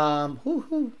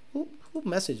 Who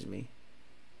messaged me?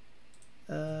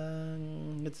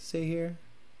 What's it say here?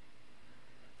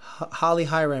 Holly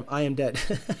Hiram, I am dead.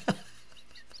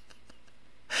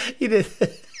 He did.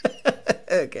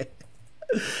 Okay.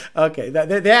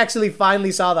 They actually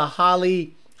finally saw the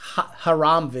Holly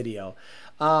Haram video.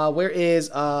 Where is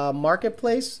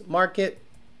Marketplace?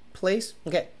 Marketplace.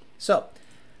 Okay. So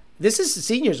this is the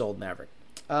senior's old Maverick.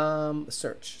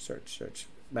 Search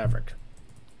Maverick.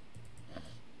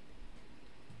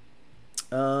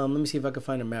 Let me see if I can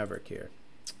find a Maverick here.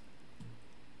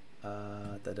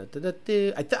 I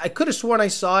could have sworn I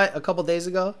saw it a couple days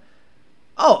ago.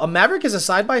 Oh, a Maverick is a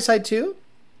side-by-side too?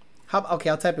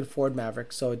 Okay, I'll type in Ford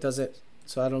Maverick so it doesn't,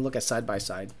 so I don't look at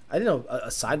side-by-side. I didn't know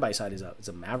a side-by-side is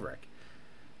a Maverick.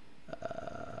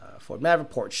 Ford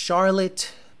Maverick, Port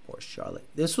Charlotte.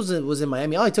 This was in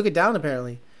Miami. Oh, he took it down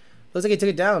apparently. Looks like he took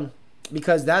it down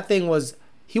because that thing was,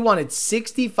 he wanted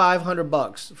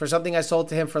 $6,500 for something I sold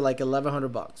to him for like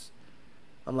 $1,100.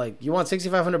 I'm like, you want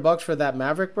 $6,500 for that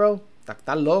Maverick, bro?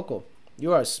 Está loco.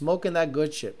 You are smoking that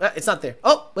good shit. It's not there.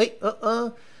 Oh, wait.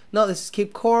 No, this is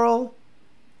Cape Coral.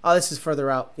 Oh, this is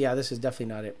further out. Yeah, this is definitely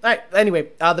not it. All right. Anyway,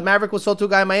 the Maverick was sold to a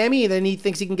guy in Miami, and then he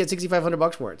thinks he can get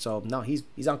 $6,500 for it. So no, he's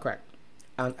on crack,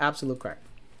 on absolute crack.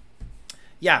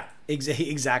 Yeah,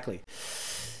 exactly.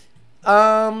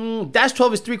 Dash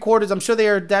 12 is 3/4. I'm sure they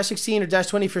are Dash 16 or Dash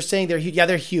 20 for saying they're huge. Yeah,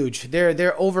 they're huge.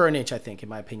 They're over an inch, I think, in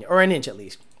my opinion, or an inch at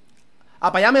least.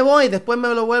 Para allá me voy, después me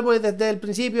lo vuelvo desde el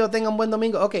principio. Tengan buen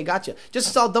domingo. Okay, gotcha. Just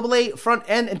installed AA front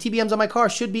end and TBMs on my car.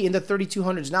 Should be in the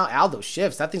 3200s now. Aldo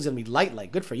shifts. That thing's gonna be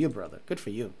light. Good for you, brother. Good for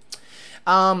you.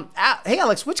 Hey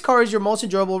Alex, which car is your most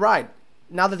enjoyable ride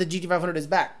now that the GT500 is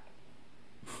back?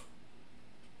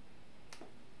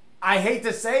 I hate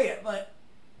to say it, but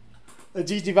the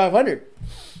GT500.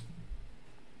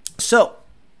 So,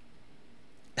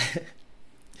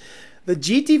 the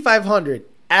GT500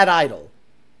 at idle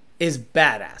is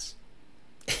badass.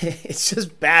 It's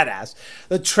just badass.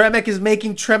 The Tremec is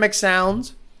making Tremec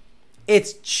sounds.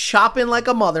 It's chopping like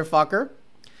a motherfucker.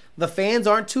 The fans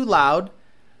aren't too loud.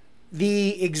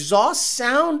 The exhaust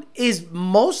sound is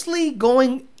mostly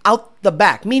going out the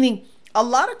back, meaning a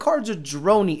lot of cars are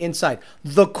droney inside.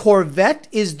 The Corvette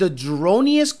is the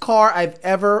droniest car I've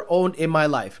ever owned in my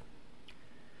life.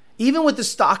 Even with the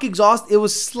stock exhaust, it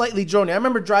was slightly droney. I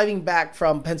remember driving back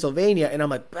from Pennsylvania, and I'm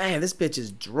like, man, this bitch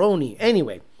is droney.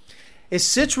 Anyway, it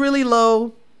sits really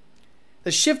low.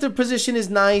 The shifter position is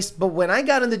nice, but when I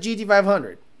got in the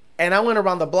GT500 and I went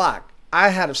around the block, I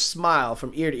had a smile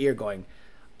from ear to ear going,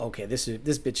 okay, this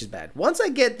bitch is bad. Once I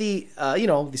get the,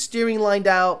 the steering lined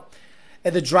out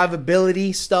and the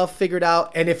drivability stuff figured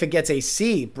out, and if it gets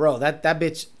AC, bro, that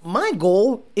bitch, my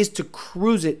goal is to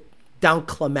cruise it down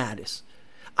Clematis.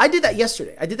 I did that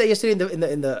yesterday. in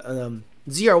the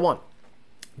ZR1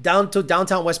 down to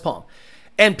downtown West Palm,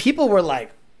 and people were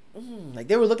like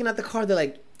they were looking at the car. They're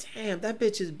like, "Damn, that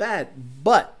bitch is bad."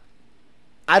 But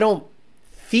I don't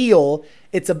feel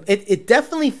it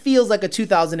definitely feels like a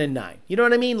 2009. You know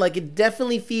what I mean? Like it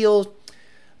definitely feels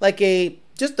like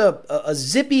just a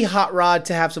zippy hot rod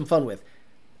to have some fun with.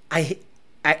 I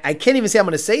can't even say I'm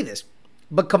going to say this,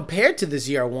 but compared to the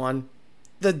ZR1.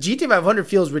 The GT500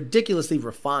 feels ridiculously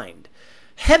refined.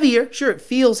 Heavier, sure, it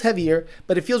feels heavier,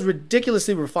 but it feels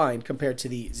ridiculously refined compared to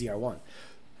the ZR1.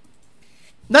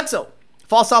 Nutso.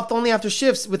 Fall soft only after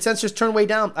shifts with sensors turned way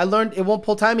down. I learned it won't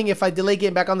pull timing if I delay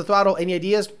getting back on the throttle. Any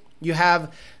ideas? You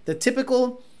have the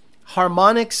typical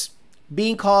harmonics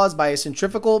being caused by a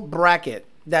centrifugal bracket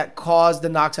that caused the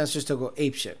knock sensors to go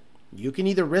apeshit. You can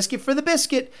either risk it for the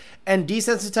biscuit and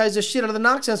desensitize the shit out of the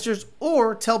knock sensors,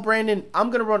 or tell Brandon, I'm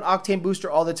going to run octane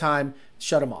booster all the time,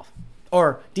 shut them off.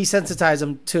 Or desensitize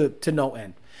them to no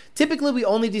end. Typically, we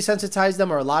only desensitize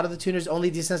them, or a lot of the tuners only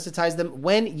desensitize them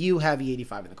when you have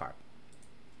E85 in the car.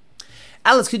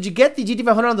 Alex, could you get the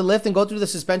GT500 on the lift and go through the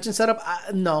suspension setup?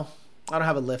 No, I don't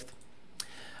have a lift.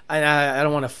 I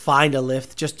don't want to find a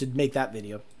lift just to make that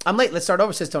video. I'm late. Let's start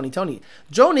over, says Tony. Tony,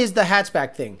 drone is the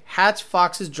hatchback thing. Hatch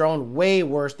Fox's drone way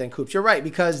worse than coupes. You're right,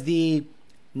 because the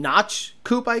notch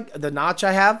coupe, the notch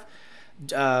I have,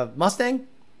 Mustang,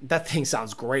 that thing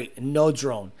sounds great. No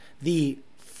drone. The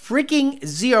freaking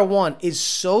ZR1 is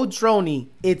so droney,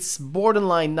 it's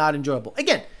borderline not enjoyable.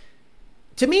 Again,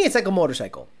 to me, it's like a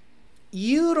motorcycle.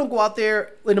 You don't go out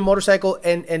there in a motorcycle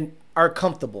and are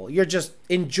comfortable. You're just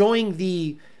enjoying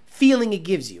the feeling it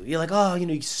gives you. You're like, oh,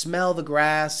 you smell the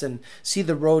grass and see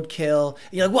the roadkill.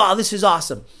 You're like, wow, this is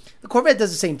awesome. The Corvette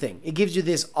does the same thing. It gives you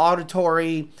this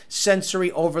auditory,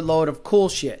 sensory overload of cool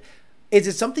shit. Is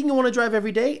it something you want to drive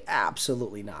every day?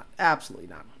 Absolutely not. Absolutely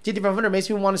not. GT500 makes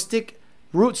me want to stick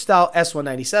root style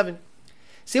S197.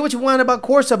 Say what you want about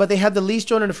Corsa, but they have the least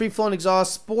drone and the free-flowing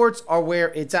exhaust. Sports are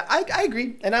where it's at. I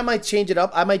agree, and I might change it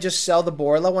up. I might just sell the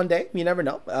Borla one day. You never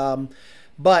know.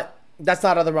 But that's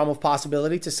not out of the realm of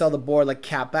possibility to sell the Borla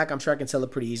catback. I'm sure I can sell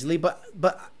it pretty easily.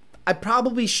 But I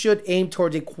probably should aim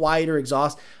towards a quieter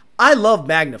exhaust. I love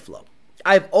MagnaFlow.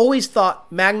 I've always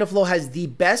thought MagnaFlow has the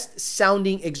best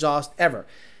sounding exhaust ever.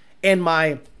 And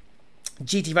my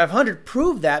GT500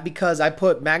 proved that, because I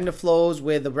put MagnaFlows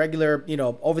with the regular,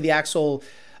 over the axle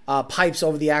pipes,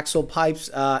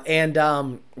 and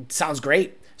it sounds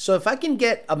great. So if I can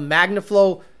get a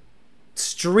MagnaFlow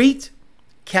street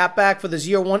catback for the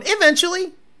ZR1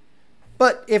 eventually,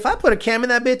 but if I put a cam in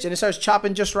that bitch and it starts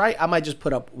chopping just right, I might just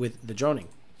put up with the droning.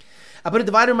 I put a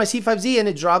divider in my C5Z and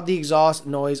it dropped the exhaust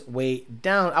noise way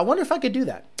down. I wonder if I could do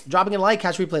that. Dropping a light,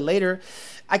 catch replay later.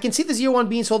 I can see the ZR1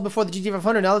 being sold before the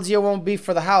GT500. Now the ZR1 will be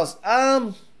for the house.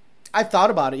 I've thought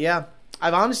about it, yeah.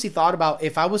 I've honestly thought about,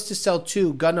 if I was to sell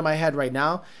two, gun to my head right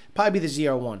now, probably be the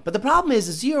ZR1. But the problem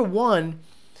is the ZR1,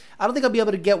 I don't think I'll be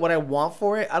able to get what I want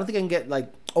for it. I don't think I can get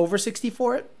like over 60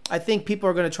 for it. I think people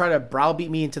are going to try to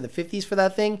browbeat me into the 50s for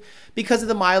that thing because of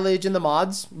the mileage and the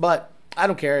mods. But I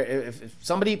don't care. If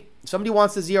somebody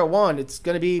wants the ZR1, it's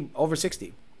going to be over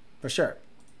 60 for sure.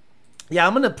 Yeah,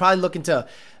 I'm going to probably look into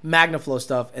MagnaFlow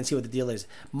stuff and see what the deal is.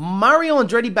 Mario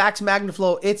Andretti backs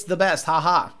MagnaFlow. It's the best.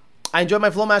 Haha. I enjoy my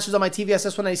Flowmasters on my TVS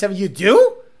S197. You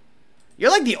do?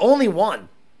 You're like the only one.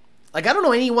 Like, I don't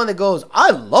know anyone that goes,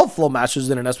 I love Flowmasters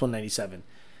in an S197.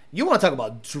 You want to talk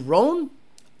about drone?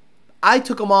 I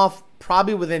took them off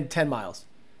probably within 10 miles.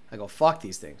 I go, fuck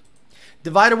these things.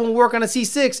 Divider won't work on a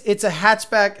C6. It's a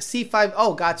hatchback C5.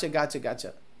 Oh, gotcha.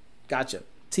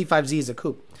 C5Z is a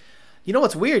coupe. You know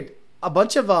what's weird? A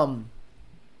bunch of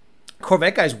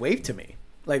Corvette guys wave to me.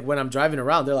 Like, when I'm driving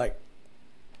around, they're like,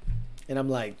 and I'm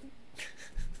like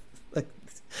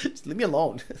just leave me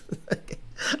alone.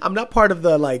 I'm not part of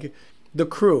the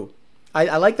crew.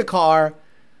 I like the car.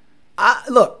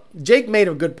 Look, Jake made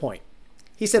a good point.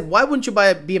 He said, why wouldn't you buy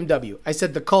a BMW? I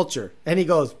said, the culture. And he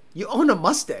goes, you own a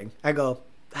Mustang. I go,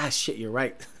 shit, you're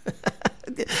right.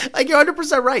 Like, you're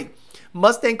 100% right.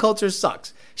 Mustang culture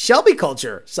sucks. Shelby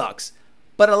culture sucks.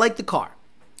 But I like the car.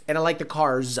 And I like the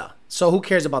cars. So who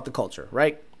cares about the culture,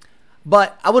 right?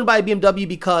 But I wouldn't buy a BMW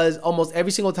because almost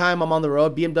every single time I'm on the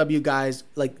road, BMW guys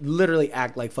like literally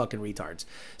act like fucking retards.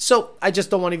 So I just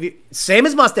don't want to be same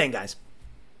as Mustang guys.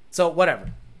 So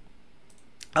whatever.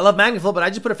 I love MagnaFlow, but I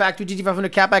just put a factory GT500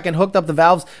 catback and hooked up the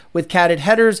valves with catted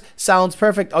headers. Sounds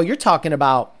perfect. Oh, you're talking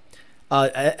about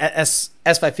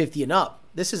S550 and up.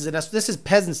 This is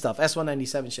peasant stuff.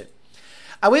 S197 shit.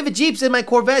 I wave at Jeeps in my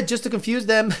Corvette just to confuse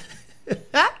them.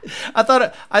 I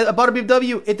bought a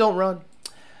BMW. It don't run.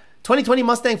 2020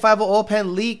 Mustang 5.0 oil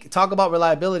pan leak. Talk about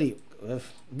reliability.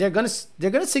 They're gonna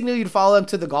signal you to follow them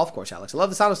to the golf course, Alex. I love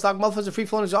the sound of stock mufflers and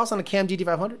free-flowing exhaust on a Cam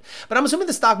GT500, but I'm assuming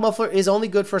the stock muffler is only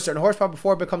good for a certain horsepower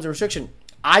before it becomes a restriction.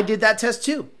 I did that test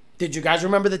too. Did you guys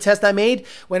remember the test I made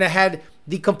when I had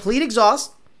the complete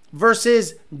exhaust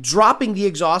versus dropping the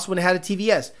exhaust when I had a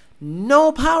TVS?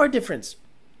 No power difference.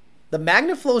 The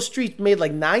MagnaFlow Street made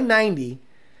like 990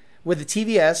 with the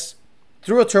TVS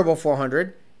through a turbo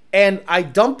 400, and I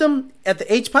dumped them at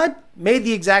the H-pipe, made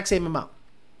the exact same amount.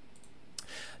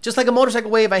 Just like a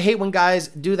motorcycle wave, I hate when guys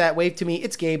do that wave to me.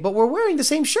 It's gay, but we're wearing the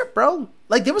same shirt, bro.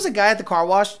 Like, there was a guy at the car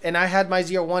wash, and I had my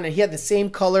ZR1, and he had the same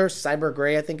color, Cyber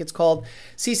Gray, I think it's called,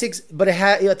 C6, but it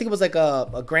had, I think it was like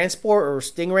a Grand Sport or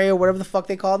Stingray or whatever the fuck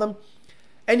they call them.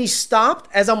 And he stopped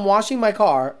as I'm washing my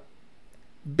car,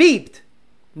 beeped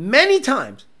many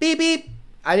times, beep, beep,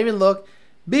 I didn't even look.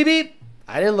 Beep, beep.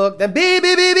 I didn't look. Then beep,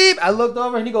 beep, beep, beep. I looked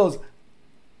over and he goes.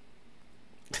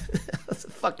 That's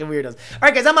fucking weirdos. All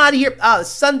right, guys, I'm out of here.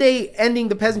 Sunday, ending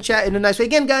the Peasant Chat in a nice way.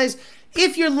 Again, guys,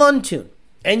 if you're Lund Tune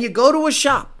and you go to a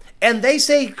shop and they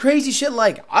say crazy shit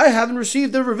like, I haven't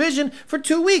received the revision for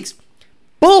 2 weeks.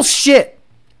 Bullshit.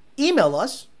 Email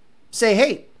us. Say,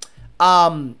 hey,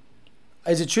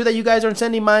 is it true that you guys aren't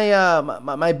sending my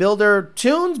my builder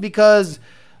tunes because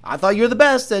I thought you're the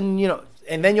best? And, you know,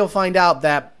 and then you'll find out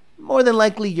that more than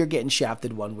likely you're getting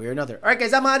shafted one way or another. All right,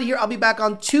 guys, I'm out of here. I'll be back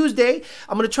on Tuesday.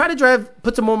 I'm going to try to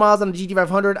put some more miles on the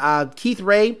GT500. Keith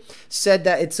Ray said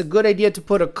that it's a good idea to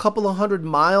put a couple of 100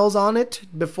 miles on it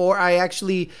before I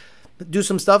actually do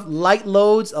some stuff. Light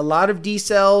loads, a lot of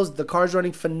decels. The car's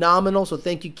running phenomenal. So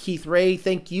thank you, Keith Ray.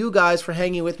 Thank you guys for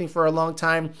hanging with me for a long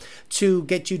time to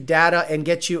get you data and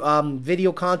get you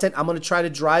video content. I'm going to try to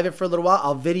drive it for a little while.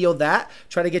 I'll video that.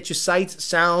 Try to get you sights,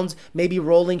 sounds, maybe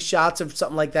rolling shots of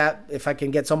something like that if I can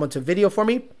get someone to video for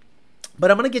me. But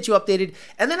I'm going to get you updated.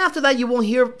 And then after that, you won't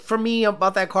hear from me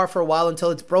about that car for a while until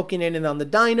it's broken in and on the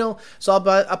dyno. So I'll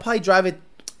probably drive it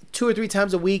 2 or 3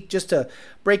 times a week just to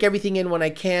break everything in when I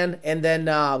can and then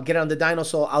get it on the dyno.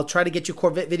 So I'll try to get you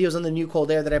Corvette videos on the new cold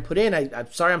air that I put in.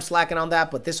 I'm sorry I'm slacking on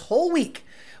that, but this whole week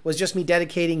was just me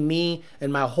dedicating me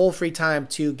and my whole free time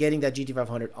to getting that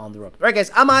GT500 on the road. All right, guys,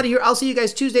 I'm out of here. I'll see you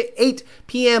guys Tuesday, 8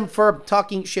 p.m. for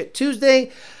Talking Shit Tuesday.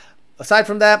 Aside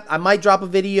from that, I might drop a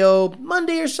video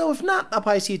Monday or so. If not, I'll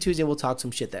probably see you Tuesday. We'll talk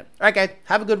some shit then. All right, guys,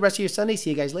 have a good rest of your Sunday. See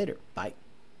you guys later. Bye.